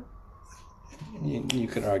 I, you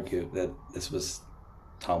could argue that this was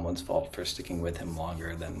Tomlin's fault for sticking with him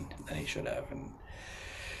longer than he should have, and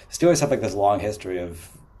the Steelers have like this long history of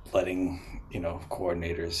letting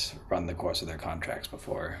coordinators run the course of their contracts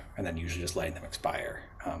before, and then usually just letting them expire.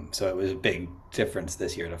 So it was a big difference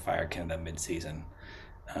this year to fire Canada mid-season,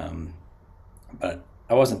 but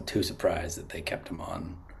I wasn't too surprised that they kept him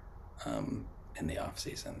on in the off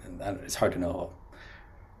season, and it's hard to know.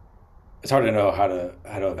 It's hard to know how to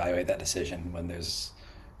evaluate that decision when there's,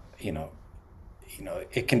 you know,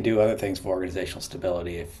 it can do other things for organizational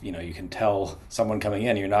stability. If you can tell someone coming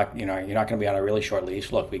in, you're not going to be on a really short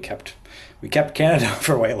leash. Look, we kept Canada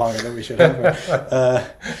for way longer than we should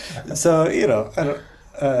have. So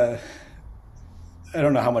I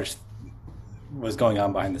don't know how much was going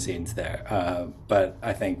on behind the scenes there. But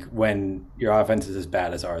I think when your offense is as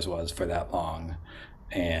bad as ours was for that long,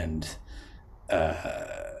 and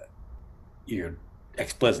you're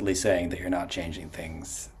explicitly saying that you're not changing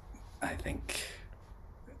things, I think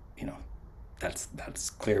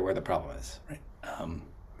that's clear where the problem is, right?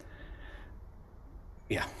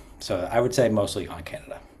 Yeah, So I would say mostly on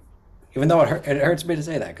Canada. Even though it hurts me to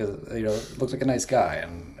say that because looks like a nice guy,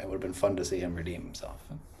 and it would have been fun to see him redeem himself.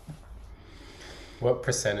 What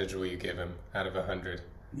percentage will you give him out of 100?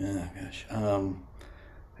 Yeah, gosh.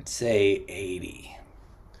 I'd say 80.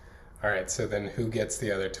 All right, so then who gets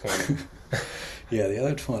the other 20? Yeah, the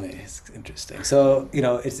other 20 is interesting. So,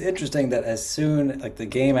 it's interesting that as soon, like the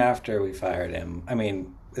game after we fired him, I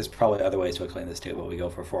mean, there's probably other ways to explain this too, but we go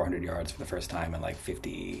for 400 yards for the first time in like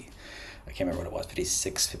 50, I can't remember what it was,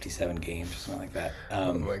 56, 57 games or something like that.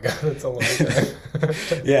 Oh my God, that's a long time.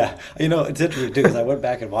 Yeah, it's interesting too because I went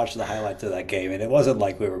back and watched the highlights of that game, and it wasn't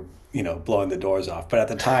like we were, blowing the doors off, but at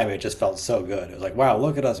the time it just felt so good. It was like, wow,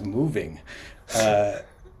 look at us moving. Uh,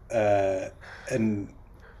 and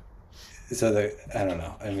so I don't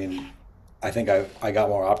know. I mean, I think I got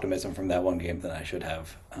more optimism from that one game than I should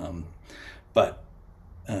have. But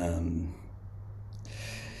um,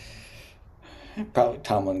 probably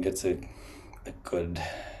Tomlin gets a good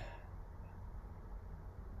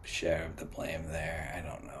share of the blame there. I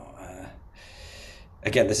don't know.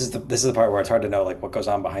 Again, this is the part where it's hard to know like what goes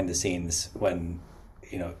on behind the scenes when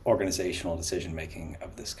organizational decision making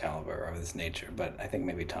of this caliber or of this nature. But I think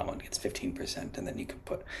maybe Tomlin gets 15%, and then you could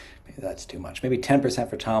put maybe that's too much. Maybe 10%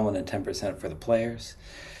 for Tomlin and 10% for the players.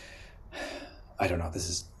 I don't know. This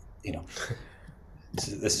is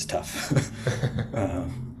this is tough.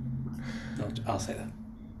 I'll say that.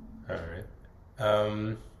 All right.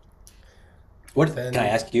 What Then can I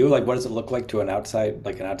ask you? Like, what does it look like to an outside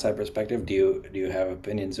perspective? Do you have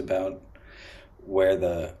opinions about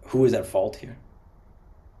who is at fault here?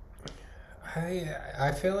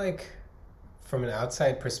 I feel like from an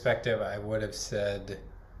outside perspective, I would have said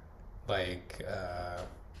like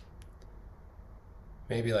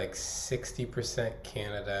maybe like 60%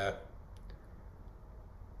 Canada,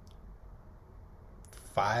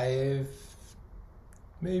 5,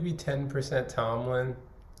 maybe 10% Tomlin,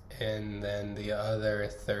 and then the other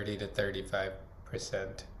 30 to 35%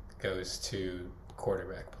 goes to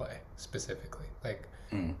quarterback play specifically, like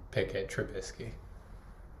Pickett, Trubisky.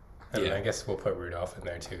 And Yeah. I guess we'll put Rudolph in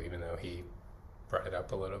there too, even though he brought it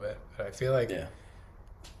up a little bit. But I feel like Yeah.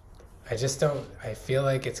 I feel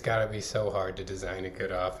like it's got to be so hard to design a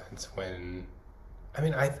good offense when, I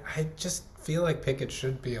mean, I just feel like Pickett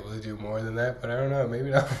should be able to do more than that, but I don't know, maybe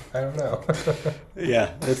not. I don't know.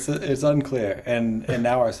 Yeah, it's unclear, and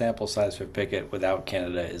now our sample size for Pickett without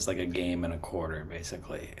Canada is like a game and a quarter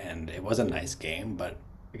basically, and it was a nice game, but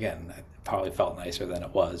again, it probably felt nicer than it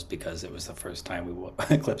was because it was the first time we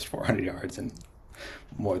eclipsed 400 yards in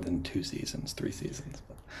more than 3 seasons.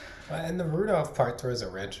 And the Rudolph part throws a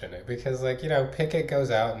wrench in it because, like, Pickett goes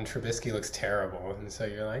out and Trubisky looks terrible, and so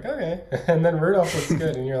you're like, okay, and then Rudolph looks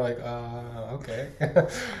good, and you're like, okay.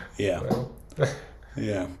 Yeah, Well,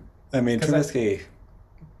 yeah. I mean, 'cause Trubisky.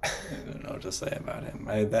 I don't know what to say about him.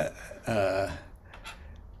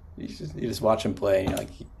 You just watch him play, and you're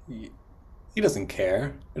like, he doesn't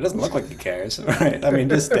care. It doesn't look like he cares, right? I mean,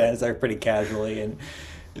 just stands there pretty casually, and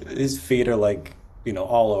his feet are like,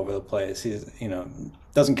 all over the place. He's,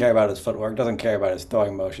 doesn't care about his footwork, doesn't care about his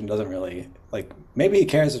throwing motion, doesn't really, like, maybe he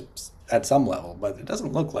cares at some level, but it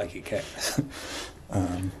doesn't look like he cares. It's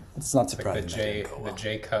not it's like surprising. That didn't go The well.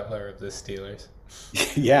 Jay Cutler of the Steelers.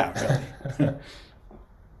 Yeah, really.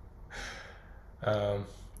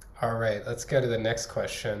 All right, let's go to the next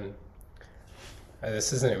question.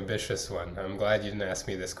 This is an ambitious one. I'm glad you didn't ask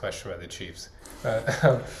me this question about the Chiefs.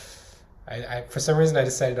 I for some reason I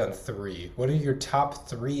decided on 3. What are your top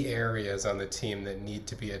 3 areas on the team that need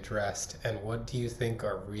to be addressed, and what do you think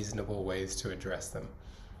are reasonable ways to address them?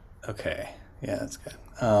 Okay, yeah, that's good.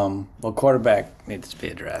 Well, quarterback needs to be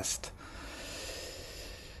addressed.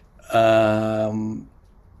 I'll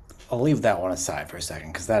leave that one aside for a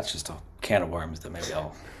second because that's just a can of worms that maybe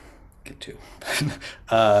I'll get to.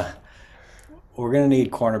 We're gonna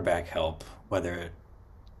need cornerback help, whether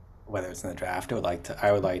it's in the draft. I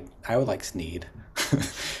would like Snead.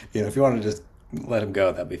 If you want to just let him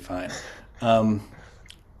go, that'd be fine. Yeah,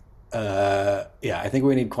 I think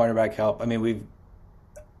we need cornerback help. I mean, we've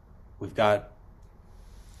got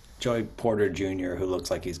Joey Porter Jr., who looks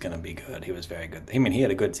like he's going to be good. He was very good. I mean, he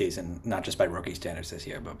had a good season, not just by rookie standards this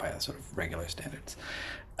year, but by sort of regular standards.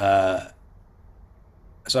 So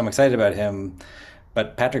I'm excited about him.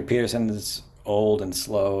 But Patrick Peterson is old and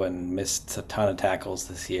slow and missed a ton of tackles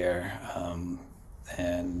this year,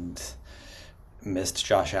 and missed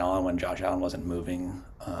Josh Allen when Josh Allen wasn't moving,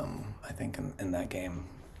 I think, in that game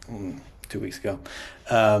 2 weeks ago.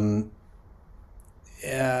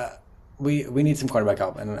 Yeah, we need some cornerback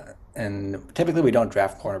help, and typically we don't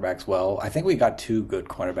draft cornerbacks well. I think we got 2 good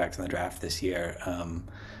cornerbacks in the draft this year.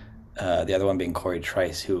 The other one being Corey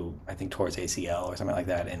Trice, who I think tore his ACL or something like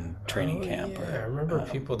that in training Oh camp yeah, I or remember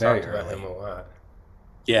people very talked about him early. a lot.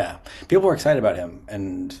 Yeah, people were excited about him,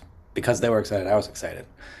 and because they were excited, I was excited.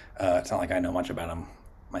 It's not like I know much about him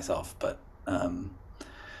myself, but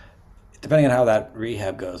depending on how that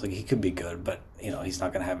rehab goes, like he could be good, but he's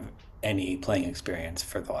not going to have any playing experience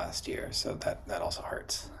for the last year, so that also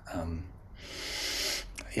hurts.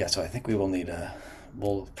 Yeah, so I think we will need a.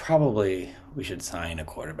 We'll probably we should sign a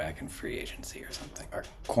quarterback in free agency or something, or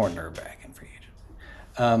cornerback in free agency.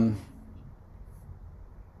 Um,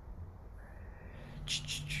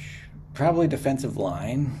 Probably defensive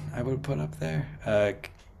line. I would put up there.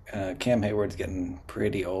 Cam Hayward's getting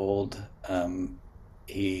pretty old.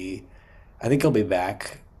 He, I think he'll be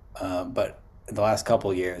back, but the last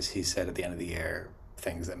couple years, he said at the end of the year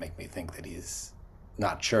things that make me think that he's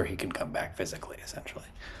not sure he can come back physically. Essentially,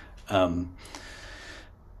 um,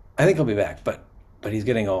 I think he'll be back, but he's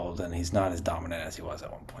getting old and he's not as dominant as he was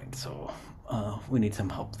at one point. So we need some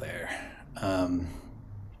help there. Um,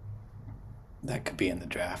 that could be in the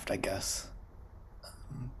draft, I guess.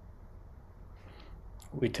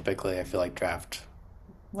 We typically, I feel like draft.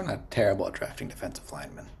 We're not terrible at drafting defensive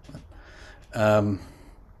linemen. Um,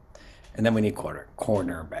 and then we need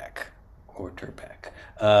quarterback.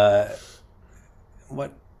 Uh,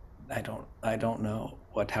 what I don't know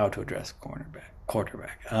what how to address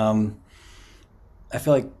quarterback. I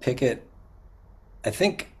feel like Pickett. I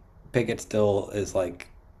think Pickett still is like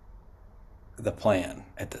the plan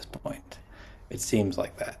at this point. It seems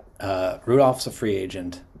like that. Rudolph's a free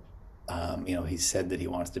agent. He said that he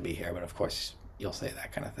wants to be here, but of course you'll say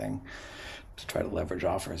that kind of thing to try to leverage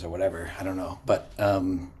offers or whatever. I don't know, but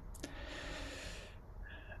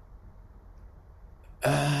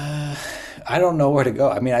uh, I don't know where to go.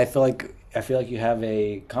 I mean, I feel like you have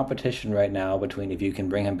a competition right now between if you can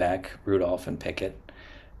bring him back, Rudolph and Pickett.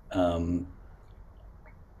 Um,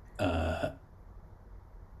 uh,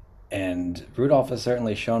 and Rudolph has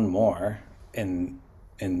certainly shown more in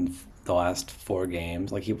in the last four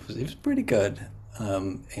games. Like he was pretty good.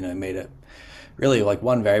 He made it really like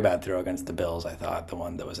one very bad throw against the Bills. I thought the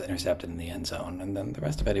one that was intercepted in the end zone, and then the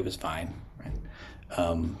rest of it he was fine. Right.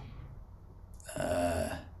 Uh,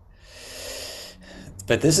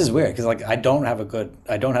 but this is weird because like I don't have a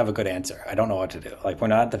good answer. I don't know what to do. Like we're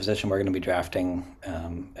not at the position we're going to be drafting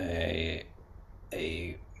a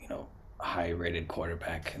high rated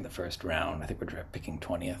quarterback in the first round. I think we're picking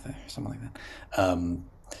 20th or something like that.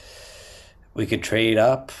 We could trade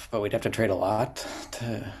up, but we'd have to trade a lot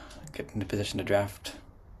to get in a position to draft.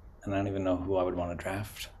 And I don't even know who I would want to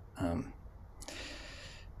draft. Um,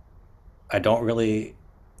 I don't really.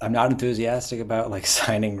 I'm not enthusiastic about like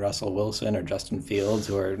signing Russell Wilson or Justin Fields,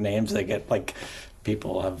 who are names that get like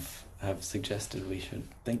people have suggested we should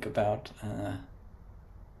think about.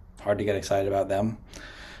 Hard to get excited about them.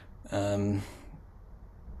 Um,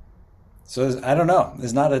 So I don't know.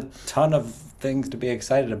 There's not a ton of things to be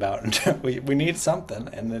excited about. We need something,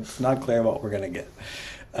 and it's not clear what we're gonna get.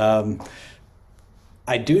 Um,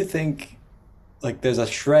 I do think like there's a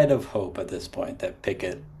shred of hope at this point that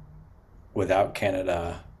Pickett without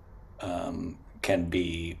Canada can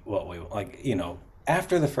be what we like.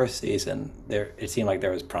 After the first season, there it seemed like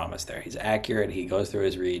there was promise there. He's accurate. He goes through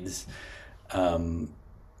his reads. Um,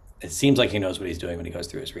 it seems like he knows what he's doing when he goes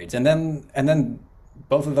through his reads. And then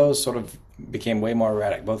both of those sort of became way more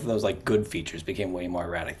erratic. Both of those like good features became way more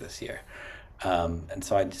erratic this year. And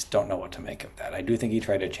so I just don't know what to make of that. I do think he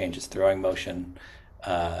tried to change his throwing motion,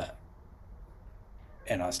 uh,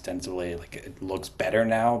 and ostensibly like it looks better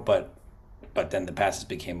now, but then the passes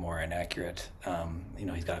became more inaccurate.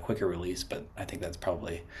 He's got a quicker release, but I think that's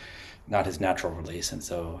probably not his natural release, and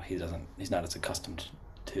so he's not as accustomed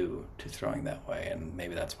to throwing that way, and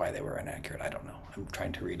maybe that's why they were inaccurate. I don't know. I'm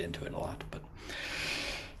trying to read into it a lot, but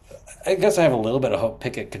I guess I have a little bit of hope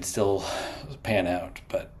Pickett could still pan out,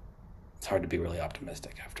 but it's hard to be really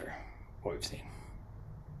optimistic after what we've seen.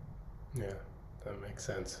 Yeah, that makes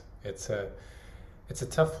sense. It's a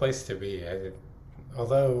tough place to be.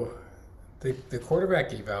 Although the quarterback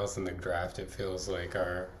evals in the draft, it feels like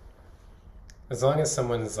are as long as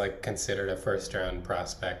someone's like considered a first round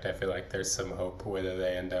prospect, I feel like there's some hope whether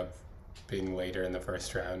they end up being later in the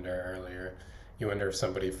first round or earlier. You wonder if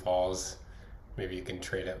somebody falls, maybe you can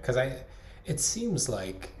trade up because it seems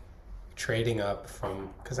like trading up from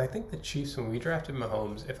because I think the Chiefs when we drafted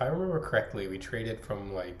Mahomes, if I remember correctly, we traded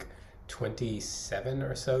from like 27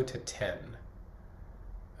 or so to 10.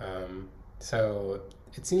 So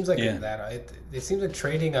it seems like Yeah. it seems like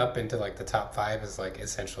trading up into like the top five is like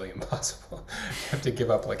essentially impossible. You have to give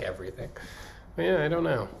up like everything. But yeah, I don't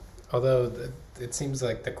know. Although it seems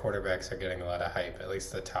like the quarterbacks are getting a lot of hype, at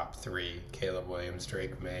least the top three: Caleb Williams,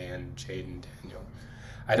 Drake May, and Jaden Daniel.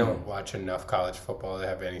 I Mm. don't watch enough college football to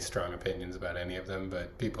have any strong opinions about any of them,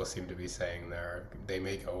 but people seem to be saying they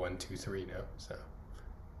may go 1, 2, 3 now. So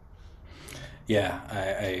Yeah,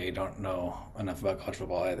 I don't know enough about college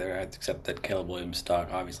football either, except that Caleb Williams' stock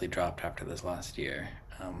obviously dropped after this last year.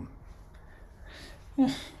 Um,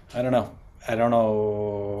 I don't know. I don't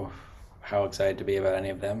know how excited to be about any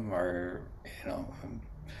of them, or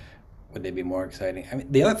would they be more exciting? I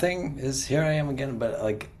mean, the other thing is here I am again, but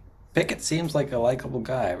like Pickett seems like a likable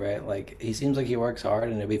guy, right? Like he seems like he works hard,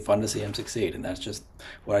 and it'd be fun to see him succeed. And that's just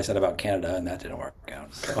what I said about Canada, and that didn't work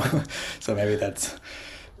out. So, so maybe that's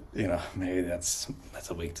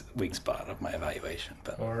a weak spot of my evaluation.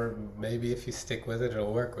 But or maybe if you stick with it,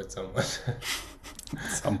 it'll work with someone.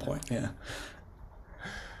 at some point, yeah.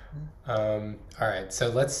 All right, so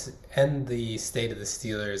let's end the state of the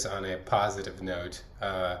Steelers on a positive note.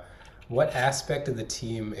 What aspect of the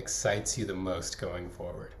team excites you the most going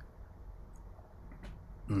forward?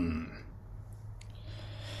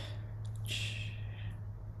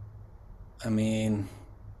 I mean,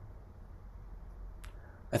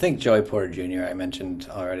 I think Joey Porter Jr. I mentioned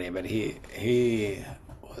already, but he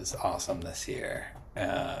was awesome this year,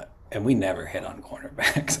 and we never hit on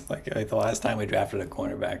cornerbacks. Like the last time we drafted a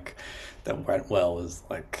cornerback that went well was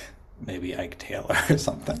like maybe Ike Taylor or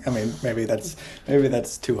something. I mean, maybe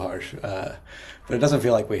that's too harsh, but it doesn't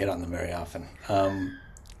feel like we hit on them very often.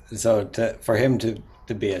 For him to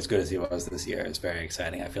be as good as he was this year is very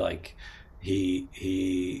exciting. I feel like he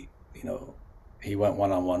you know he went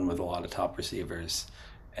one on one with a lot of top receivers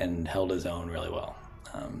and held his own really well.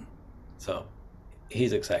 So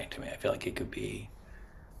he's exciting to me. I feel like he could be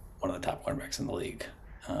one of the top cornerbacks in the league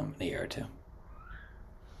in a year or two.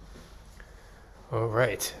 All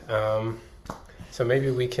right. So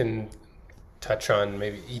maybe we can touch on,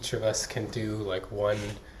 maybe each of us can do like one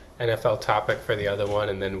NFL topic for the other one,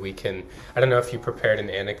 and then we can, I don't know if you prepared an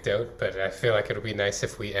anecdote, but I feel like it'll be nice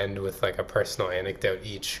if we end with like a personal anecdote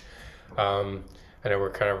each. I know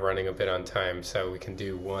we're kind of running a bit on time, so we can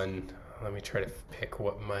do one. Let me try to pick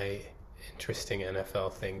what my interesting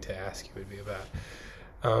NFL thing to ask you would be about.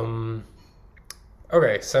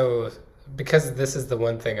 Okay, so because this is the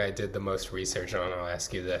one thing I did the most research on, I'll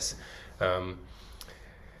ask you this. Um,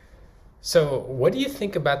 so what do you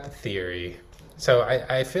think about the theory? So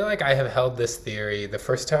I feel like I have held this theory. The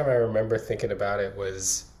first time I remember thinking about it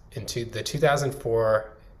was the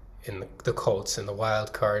 2004 in the Colts in the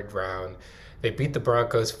wild card round. They beat the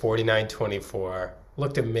Broncos 49-24.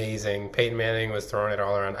 Looked amazing. Peyton Manning was throwing it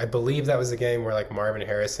all around. I believe that was the game where like Marvin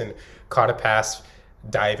Harrison caught a pass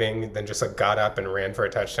diving, then just like got up and ran for a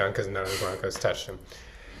touchdown because none of the Broncos touched him.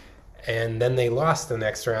 And then they lost the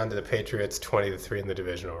next round to the Patriots 20-3 in the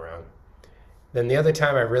divisional round. Then the other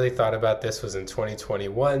time I really thought about this was in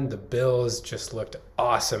 2021. The Bills just looked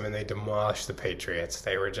awesome and they demolished the Patriots.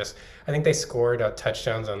 They were just, I think they scored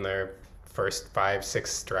touchdowns on their first 5,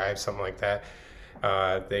 6 drives, something like that.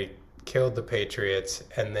 They killed the Patriots,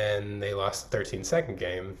 and then they lost the 13-second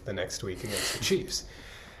game the next week against the Chiefs.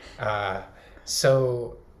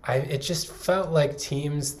 It just felt like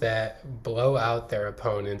teams that blow out their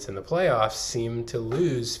opponents in the playoffs seem to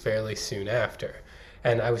lose fairly soon after.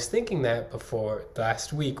 And I was thinking that before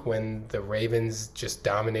last week when the Ravens just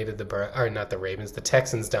dominated the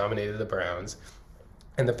Texans dominated the Browns,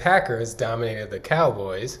 and the Packers dominated the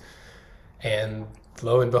Cowboys, and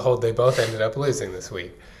lo and behold, they both ended up losing this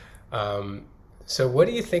week. So what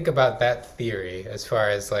do you think about that theory as far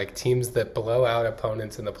as like teams that blow out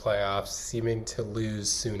opponents in the playoffs seeming to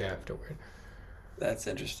lose soon afterward? That's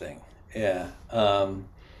interesting. Yeah.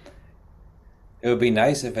 It would be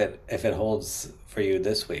nice if it holds for you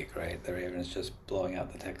this week, right? The Ravens just blowing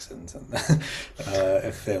out the Texans, and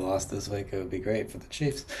if they lost this week, it would be great for the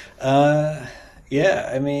Chiefs.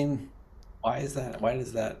 Yeah, I mean, why is that? Why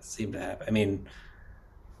does that seem to happen? I mean,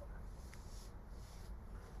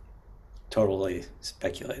 totally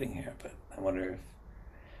speculating here, but I wonder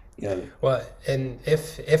if Well, and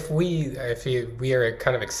if we are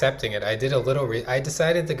kind of accepting it, I did a little. I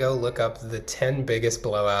decided to go look up the 10 biggest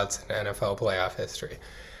blowouts in NFL playoff history.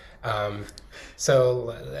 Um,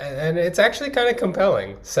 and it's actually kind of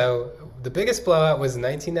compelling. So the biggest blowout was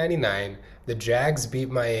 1999. The Jags beat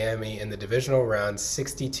Miami in the divisional round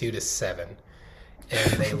 62-7,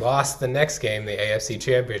 and they lost the next game, the AFC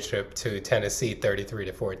Championship, to Tennessee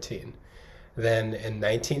 33-14. Then in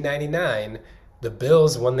 1999, the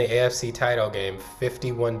Bills won the AFC title game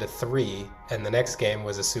 51-3, and the next game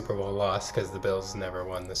was a Super Bowl loss because the Bills never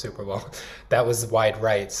won the Super Bowl. That was wide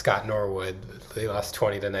right, Scott Norwood. They lost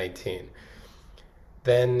 20-19.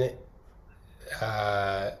 Then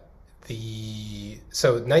So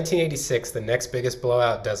 1986, the next biggest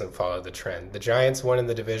blowout doesn't follow the trend. The Giants won in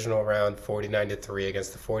the divisional round 49-3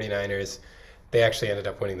 against the 49ers. They actually ended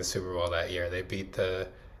up winning the Super Bowl that year. They beat the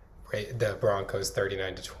Broncos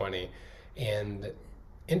 39-20. And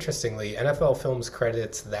interestingly, NFL Films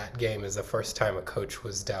credits that game as the first time a coach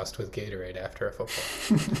was doused with Gatorade after a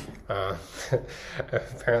football.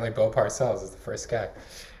 Apparently, Bo Parcells is the first guy.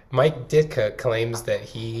 Mike Ditka claims that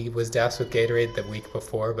he was doused with Gatorade the week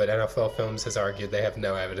before, but NFL Films has argued they have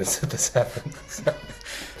no evidence that this happened.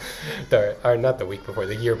 Or not the week before,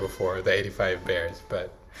 the year before, the 85 Bears.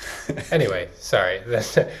 But anyway, sorry.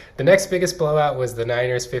 The next biggest blowout was the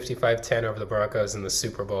Niners 55-10 over the Broncos in the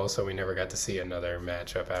Super Bowl, so we never got to see another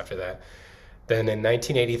matchup after that. Then in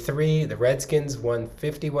 1983, the Redskins won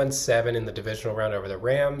 51-7 in the divisional round over the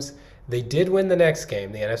Rams. They did win the next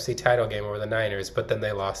game, the NFC title game over the Niners, but then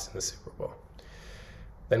they lost in the Super Bowl.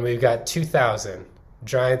 Then we've got 2000.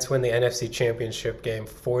 Giants win the NFC Championship game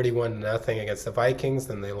 41-0 against the Vikings.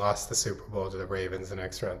 Then they lost the Super Bowl to the Ravens the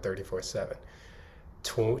next round 34-7.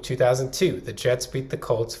 2002, the Jets beat the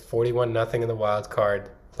Colts 41-0 in the wild card,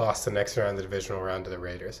 lost the next round, the divisional round, to the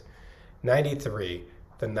Raiders. 93,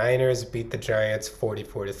 the Niners beat the Giants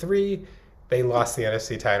 44-3. They lost the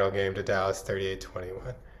NFC title game to Dallas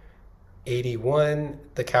 38-21. 81,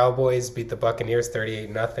 the Cowboys beat the Buccaneers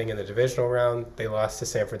 38-0 in the divisional round. They lost to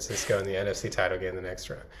San Francisco in the NFC title game the next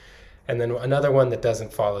round. And then another one that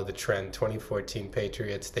doesn't follow the trend, 2014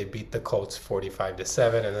 Patriots, they beat the Colts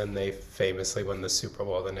 45-7, and then they famously won the Super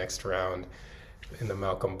Bowl the next round in the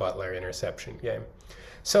Malcolm Butler interception game.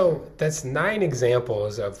 So that's 9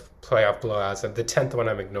 examples of playoff blowouts, and the 10th one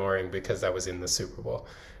I'm ignoring because that was in the Super Bowl.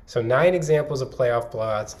 So 9 examples of playoff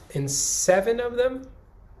blowouts. In 7 of them,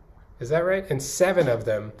 is that right? In 7 of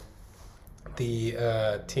them,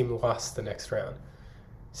 the team lost the next round.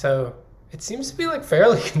 So it seems to be like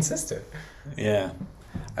fairly consistent. Yeah.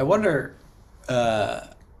 I wonder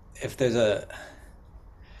if there's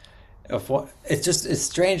it's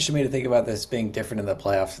strange to me to think about this being different in the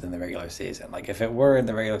playoffs than the regular season. Like if it were in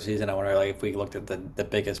the regular season, I wonder like if we looked at the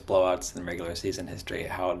biggest blowouts in regular season history,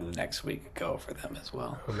 how did the next week go for them as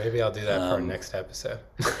well? Well, maybe I'll do that for our next episode.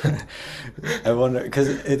 I wonder because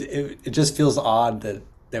it just feels odd that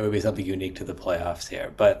there would be something unique to the playoffs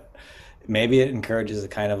here, but maybe it encourages a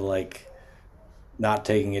kind of like not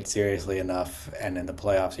taking it seriously enough, and in the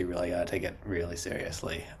playoffs you really gotta take it really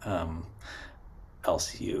seriously,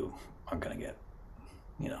 else you are gonna get,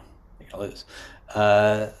 you're gonna lose.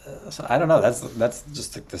 So I don't know. That's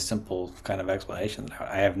just like the simple kind of explanation.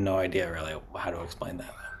 I have no idea really how to explain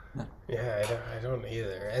that. Yeah, I don't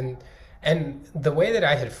either. And the way that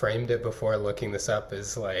I had framed it before looking this up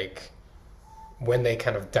is like when they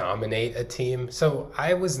kind of dominate a team. So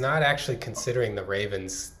I was not actually considering the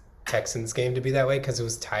Ravens Texans game to be that way because it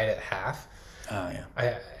was tied at half. Oh yeah.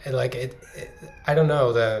 I don't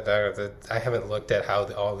know. I haven't looked at how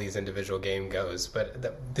all these individual game goes, but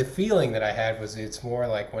the feeling that I had was it's more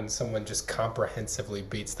like when someone just comprehensively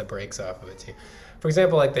beats the brakes off of a team. For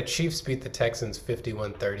example, like the Chiefs beat the Texans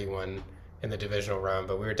 51-31 in the divisional round,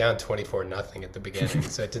 but we were down 24-0 at the beginning,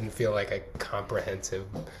 so it didn't feel like a comprehensive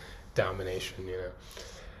domination,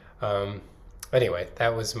 Anyway,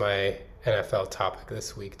 that was my NFL topic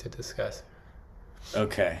this week to discuss.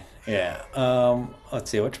 Okay. Yeah.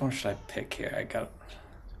 Let's see. Which one should I pick here? I got.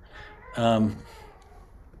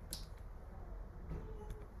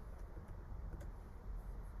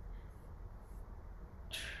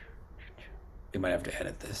 You might have to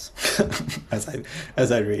edit this as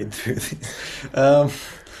I read through these. All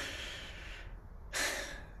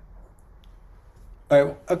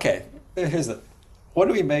right. Okay. What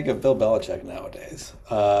do we make of Bill Belichick nowadays?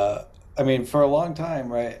 I mean, for a long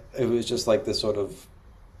time, right? It was just like this sort of,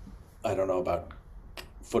 I don't know about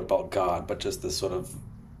football god, but just this sort of,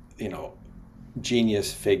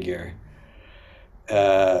 genius figure.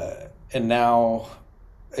 And now,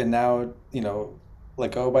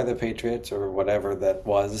 let go by the Patriots or whatever that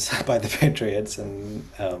was by the Patriots, and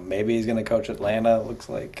maybe he's going to coach Atlanta. It looks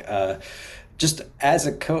like. Just as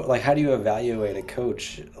a coach, like how do you evaluate a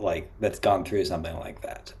coach like that's gone through something like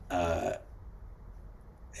that?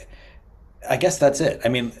 I guess that's it. I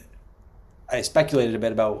mean, I speculated a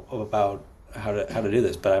bit about how to do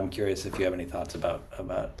this, but I'm curious if you have any thoughts about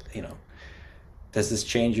does this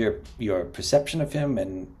change your perception of him,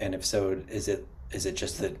 and if so, is it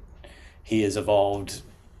just that he has evolved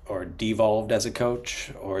or devolved as a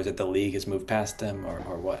coach, or is it the league has moved past him,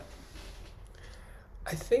 or what?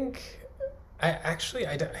 I think I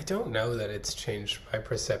don't know that it's changed my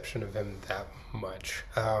perception of him that much.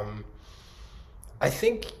 I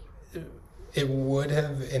think it would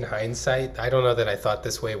have, in hindsight, I don't know that I thought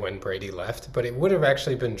this way when Brady left, but it would have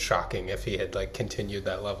actually been shocking if he had like continued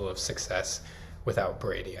that level of success without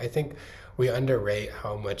Brady. I think we underrate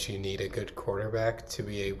how much you need a good quarterback to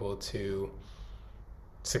be able to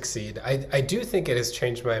succeed. I do think it has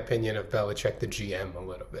changed my opinion of Belichick, the GM, a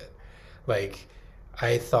little bit. Like,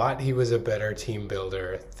 I thought he was a better team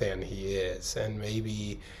builder than he is, and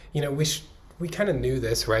maybe we kind of knew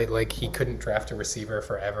this, right? Like, he couldn't draft a receiver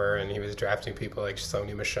forever, and he was drafting people like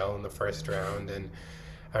Sony Michel in the first round, and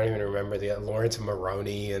I don't even remember the Lawrence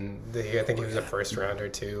Maroney, and I think he was a first rounder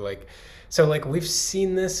too. Like, so like we've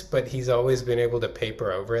seen this, but he's always been able to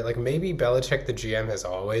paper over it. Like maybe Belichick, the GM, has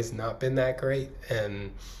always not been that great,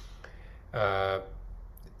 and uh,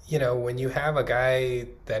 when you have a guy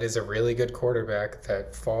that is a really good quarterback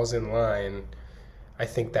that falls in line, I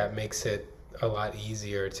think that makes it a lot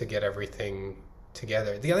easier to get everything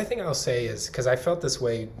together. The other thing I'll say is, because I felt this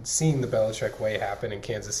way seeing the Belichick way happen in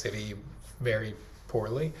Kansas City very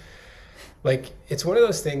poorly. Like, it's one of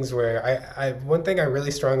those things where I one thing I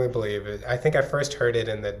really strongly believe is, I think I first heard it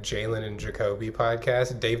in the Jalen and Jacoby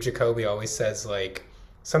podcast. Dave Jacoby always says, like,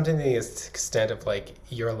 something to the extent of, like,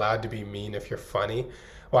 you're allowed to be mean if you're funny.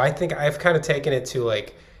 Well, I think I've kind of taken it to,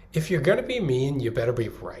 like, if you're going to be mean, you better be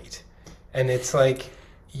right. And it's like,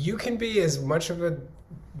 you can be as much of a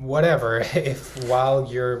whatever if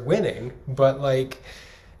while you're winning, but, like,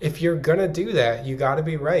 if you're gonna do that, you got to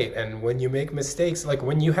be right. And when you make mistakes, like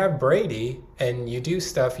when you have Brady and you do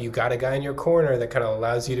stuff, you got a guy in your corner that kind of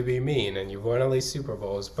allows you to be mean, and you've won all these Super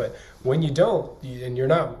Bowls. But when you don't, and you're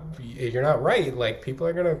not right, like people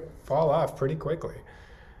are gonna fall off pretty quickly.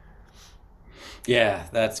 Yeah,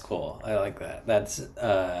 that's cool. I like that. That's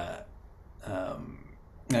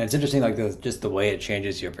and it's interesting, like just the way it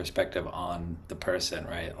changes your perspective on the person,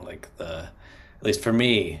 right? Like at least for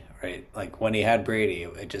me, right? Like when he had Brady,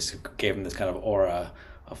 it just gave him this kind of aura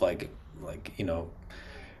of I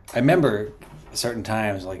remember certain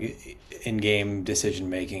times like in game decision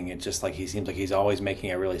making, it just like he seems like he's always making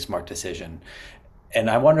a really smart decision, and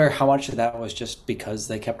I wonder how much of that was just because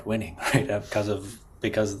they kept winning, right?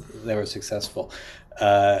 Because they were successful,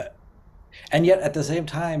 uh, and yet at the same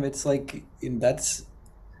time, it's like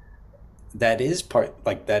that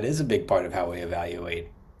is a big part of how we evaluate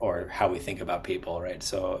or how we think about people, right?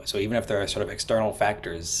 So even if there are sort of external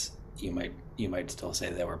factors, you might still say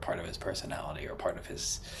they were part of his personality or part of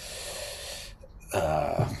his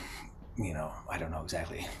uh I don't know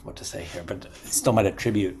exactly what to say here, but still might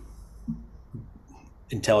attribute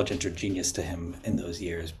intelligence or genius to him in those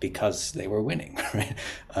years because they were winning, right?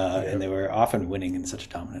 Yeah. And they were often winning in such a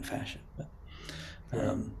dominant fashion. But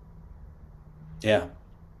Yeah. um, yeah,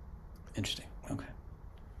 interesting. Okay.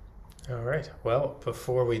 All right. Well,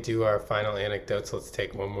 before we do our final anecdotes, let's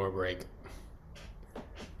take one more break.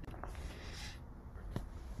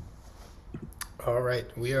 All right,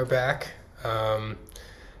 we are back.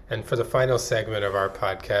 And for the final segment of our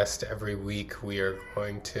podcast, every week we are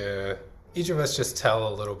going to each of us just tell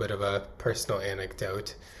a little bit of a personal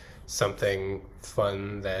anecdote, something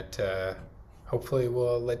fun that hopefully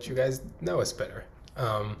will let you guys know us better.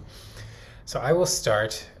 So I will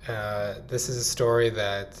start. This is a story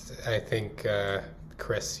that I think,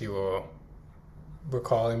 Chris, you will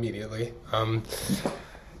recall immediately.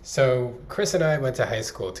 So Chris and I went to high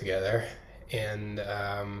school together, and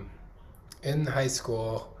in high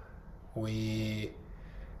school, we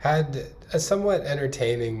had a somewhat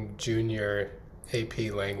entertaining junior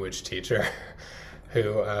AP language teacher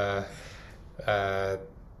who, uh,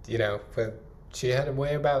 but she had a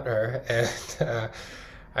way about her,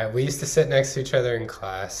 and we used to sit next to each other in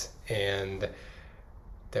class, and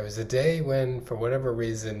there was a day when, for whatever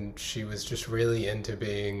reason, she was just really into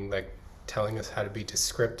being like telling us how to be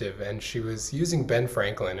descriptive, and she was using Ben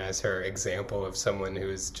Franklin as her example of someone who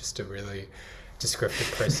is just a really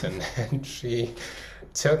descriptive person. And she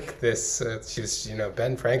took this, she was,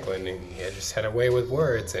 Ben Franklin, and he just had a way with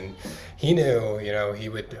words, and he knew,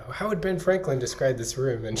 how would Ben Franklin describe this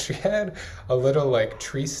room? And she had a little like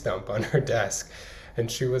tree stump on her desk, and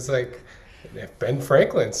she was like, if Ben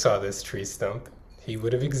Franklin saw this tree stump, he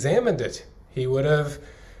would have examined it, he would have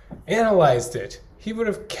analyzed it, he would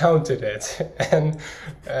have counted it. And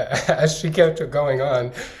as she kept going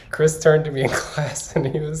on, Chris turned to me in class, and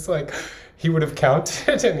he was like, he would have counted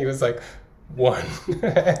it, and he was like, one.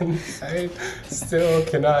 And I still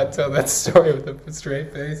cannot tell that story with a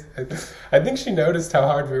straight face. I think she noticed how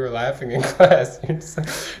hard we were laughing in class.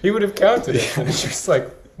 He would have counted it, and she's like,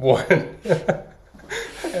 one.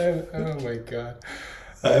 And, oh my God.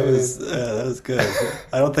 That was good.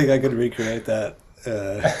 I don't think I could recreate that.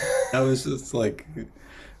 That was just like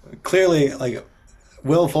clearly like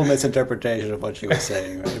willful misinterpretation of what she was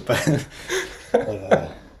saying, right? But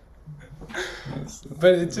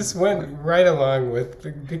But it just went right along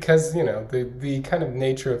with because the kind of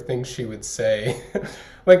nature of things she would say,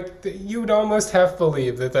 like you would almost half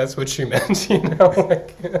believe that that's what she meant,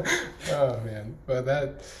 like oh man, but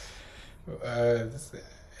that uh,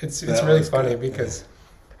 it's that really was funny good. Yeah. because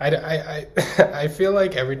I feel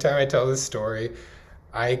like every time I tell this story,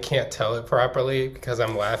 I can't tell it properly because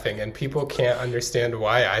I'm laughing, and people can't understand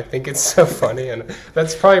why I think it's so funny, and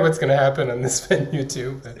that's probably what's going to happen on this venue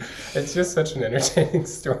too. But it's just such an entertaining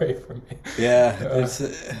story for me. Yeah, Uh, it's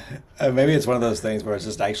maybe it's one of those things where it's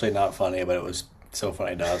just actually not funny, but it was so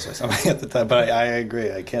funny to us or something at the time. But I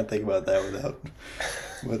agree. I can't think about that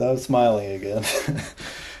without smiling again.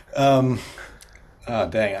 um, oh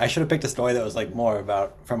dang! I should have picked a story that was like more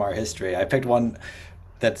about from our history. I picked one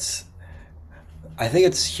that's I think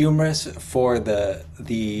it's humorous for the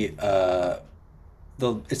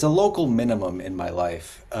it's a local minimum in my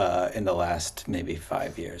life in the last maybe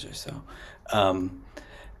 5 years or so. Um,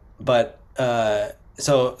 but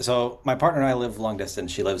so my partner and I live long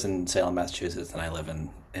distance. She lives in Salem, Massachusetts, and I live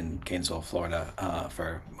in Gainesville, Florida,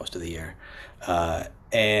 for most of the year.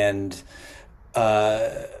 And uh,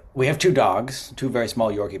 we have two dogs, two very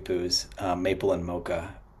small Yorkie poos, Maple and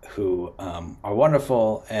Mocha, who are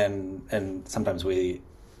wonderful, and sometimes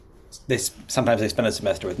they spend a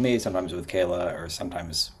semester with me, sometimes with Kayla, or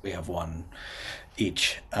sometimes we have one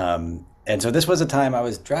each. And so this was a time I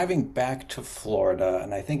was driving back to Florida,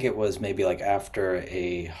 and I think it was maybe like after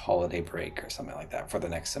a holiday break or something like that for the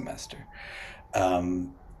next semester.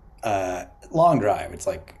 Um, Long drive. It's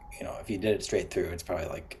like, if you did it straight through, it's probably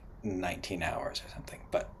like 19 hours or something.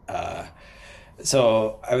 But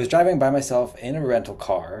so I was driving by myself in a rental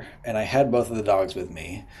car, and I had both of the dogs with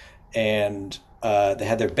me, and they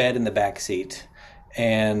had their bed in the back seat,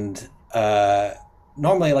 and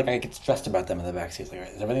normally, like I get stressed about them in the back seat. Like,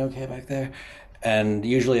 is everything okay back there? And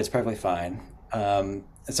usually, it's perfectly fine.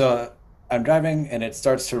 So I'm driving, and it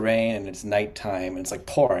starts to rain, and it's nighttime, and it's like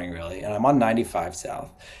pouring really, and I'm on 95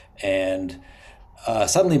 South, and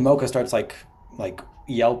suddenly Mocha starts like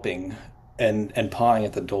yelping and pawing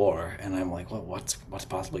at the door, and I'm like, well, what's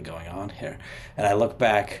possibly going on here? And I look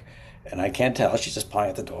back, and I can't tell. She's just pawing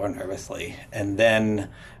at the door nervously, and then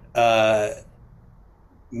uh,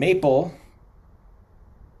 Maple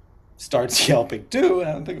starts yelping too, and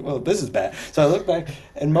I'm thinking, well, this is bad. So I look back,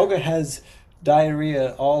 and Mocha has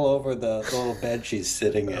diarrhea all over the little bed she's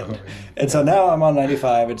sitting oh in. And so now I'm on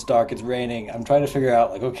 95, it's dark, it's raining. I'm trying to figure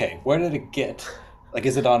out, like, okay, where did it get? Like,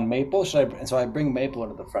 is it on Maple? And so I bring Maple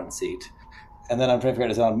into the front seat. And then I'm trying to figure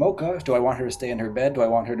out, is it on Mocha? Do I want her to stay in her bed? Do I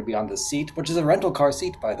want her to be on the seat? Which is a rental car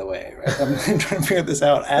seat, by the way, right? I'm trying to figure this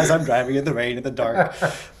out as I'm driving in the rain, in the dark.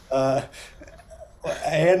 Uh,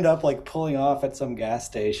 I end up like pulling off at some gas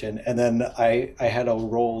station, and then I had a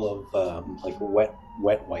roll of like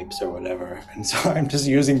wet wipes or whatever, and so I'm just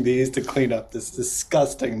using these to clean up this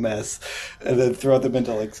disgusting mess, and then throw them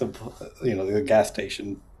into like some the gas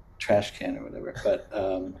station trash can or whatever. But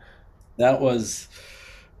that was,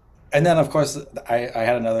 and then of course I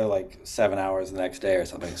had another like 7 hours the next day or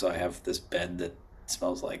something, so I have this bed that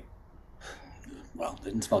smells like, well,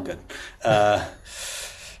 didn't smell good. Uh,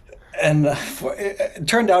 and it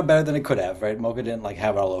turned out better than it could have, right? Mocha didn't like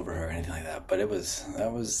have it all over her or anything like that, but that was I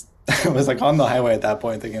was like on the highway at that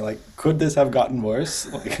point, thinking like, could this have gotten worse?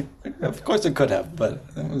 Like, of course it could have, but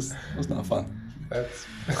it was not fun. That's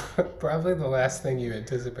probably the last thing you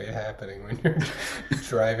anticipate happening when you're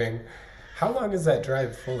driving. How long is that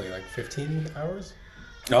drive fully? Like 15 hours?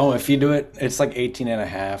 No, if you do it, it's like 18 and a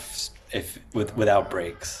half if without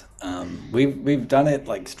breaks. We've done it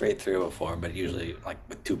like straight through before, but usually like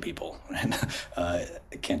with two people, and I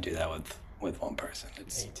can't do that with one person.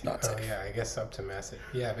 It's 18. not Oh, safe. yeah, I guess up to Mass.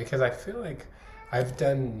 Yeah, because I feel like I've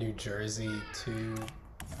done New Jersey to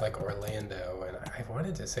like Orlando, and I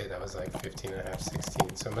wanted to say that was like 15 and a half,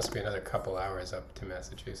 16. So it must be another couple hours up to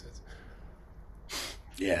Massachusetts.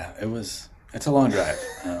 Yeah, it's a long drive.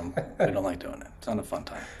 I don't like doing it. It's not a fun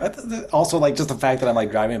time. Also, like just the fact that I'm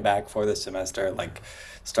like driving back for this semester, like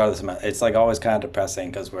start of the semester, it's like always kind of depressing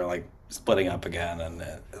because we're like splitting up again, and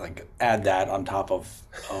like add that on top of,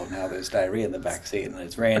 oh, now there's diarrhea in the back seat, and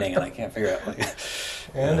it's raining, and I can't figure out like.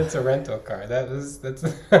 And it's a rental car. That's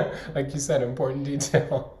like you said, important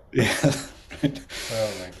detail. Yeah.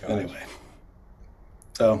 Oh my gosh. Anyway,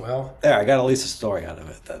 so Well, there, I got at least a story out of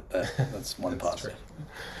it. That's one that's true. positive.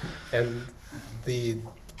 And the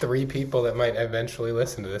three people that might eventually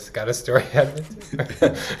listen to this got a story out of it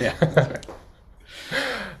too. Yeah, that's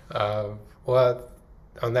right. Well,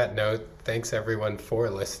 on that note, thanks everyone for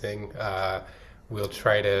listening. We'll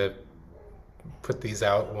try to put these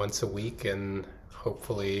out once a week and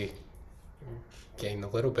hopefully gain a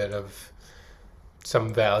little bit of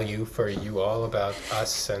some value for you all about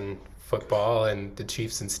us and football and the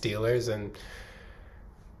Chiefs and Steelers and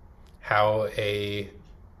how a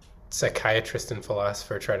psychiatrist and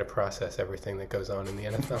philosopher try to process everything that goes on in the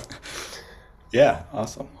NFL. Yeah,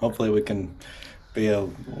 awesome. Hopefully we can be a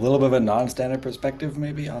little bit of a non-standard perspective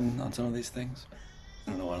maybe on some of these things.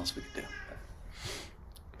 I don't know what else we could do.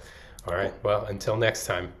 All right. Well, until next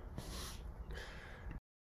time.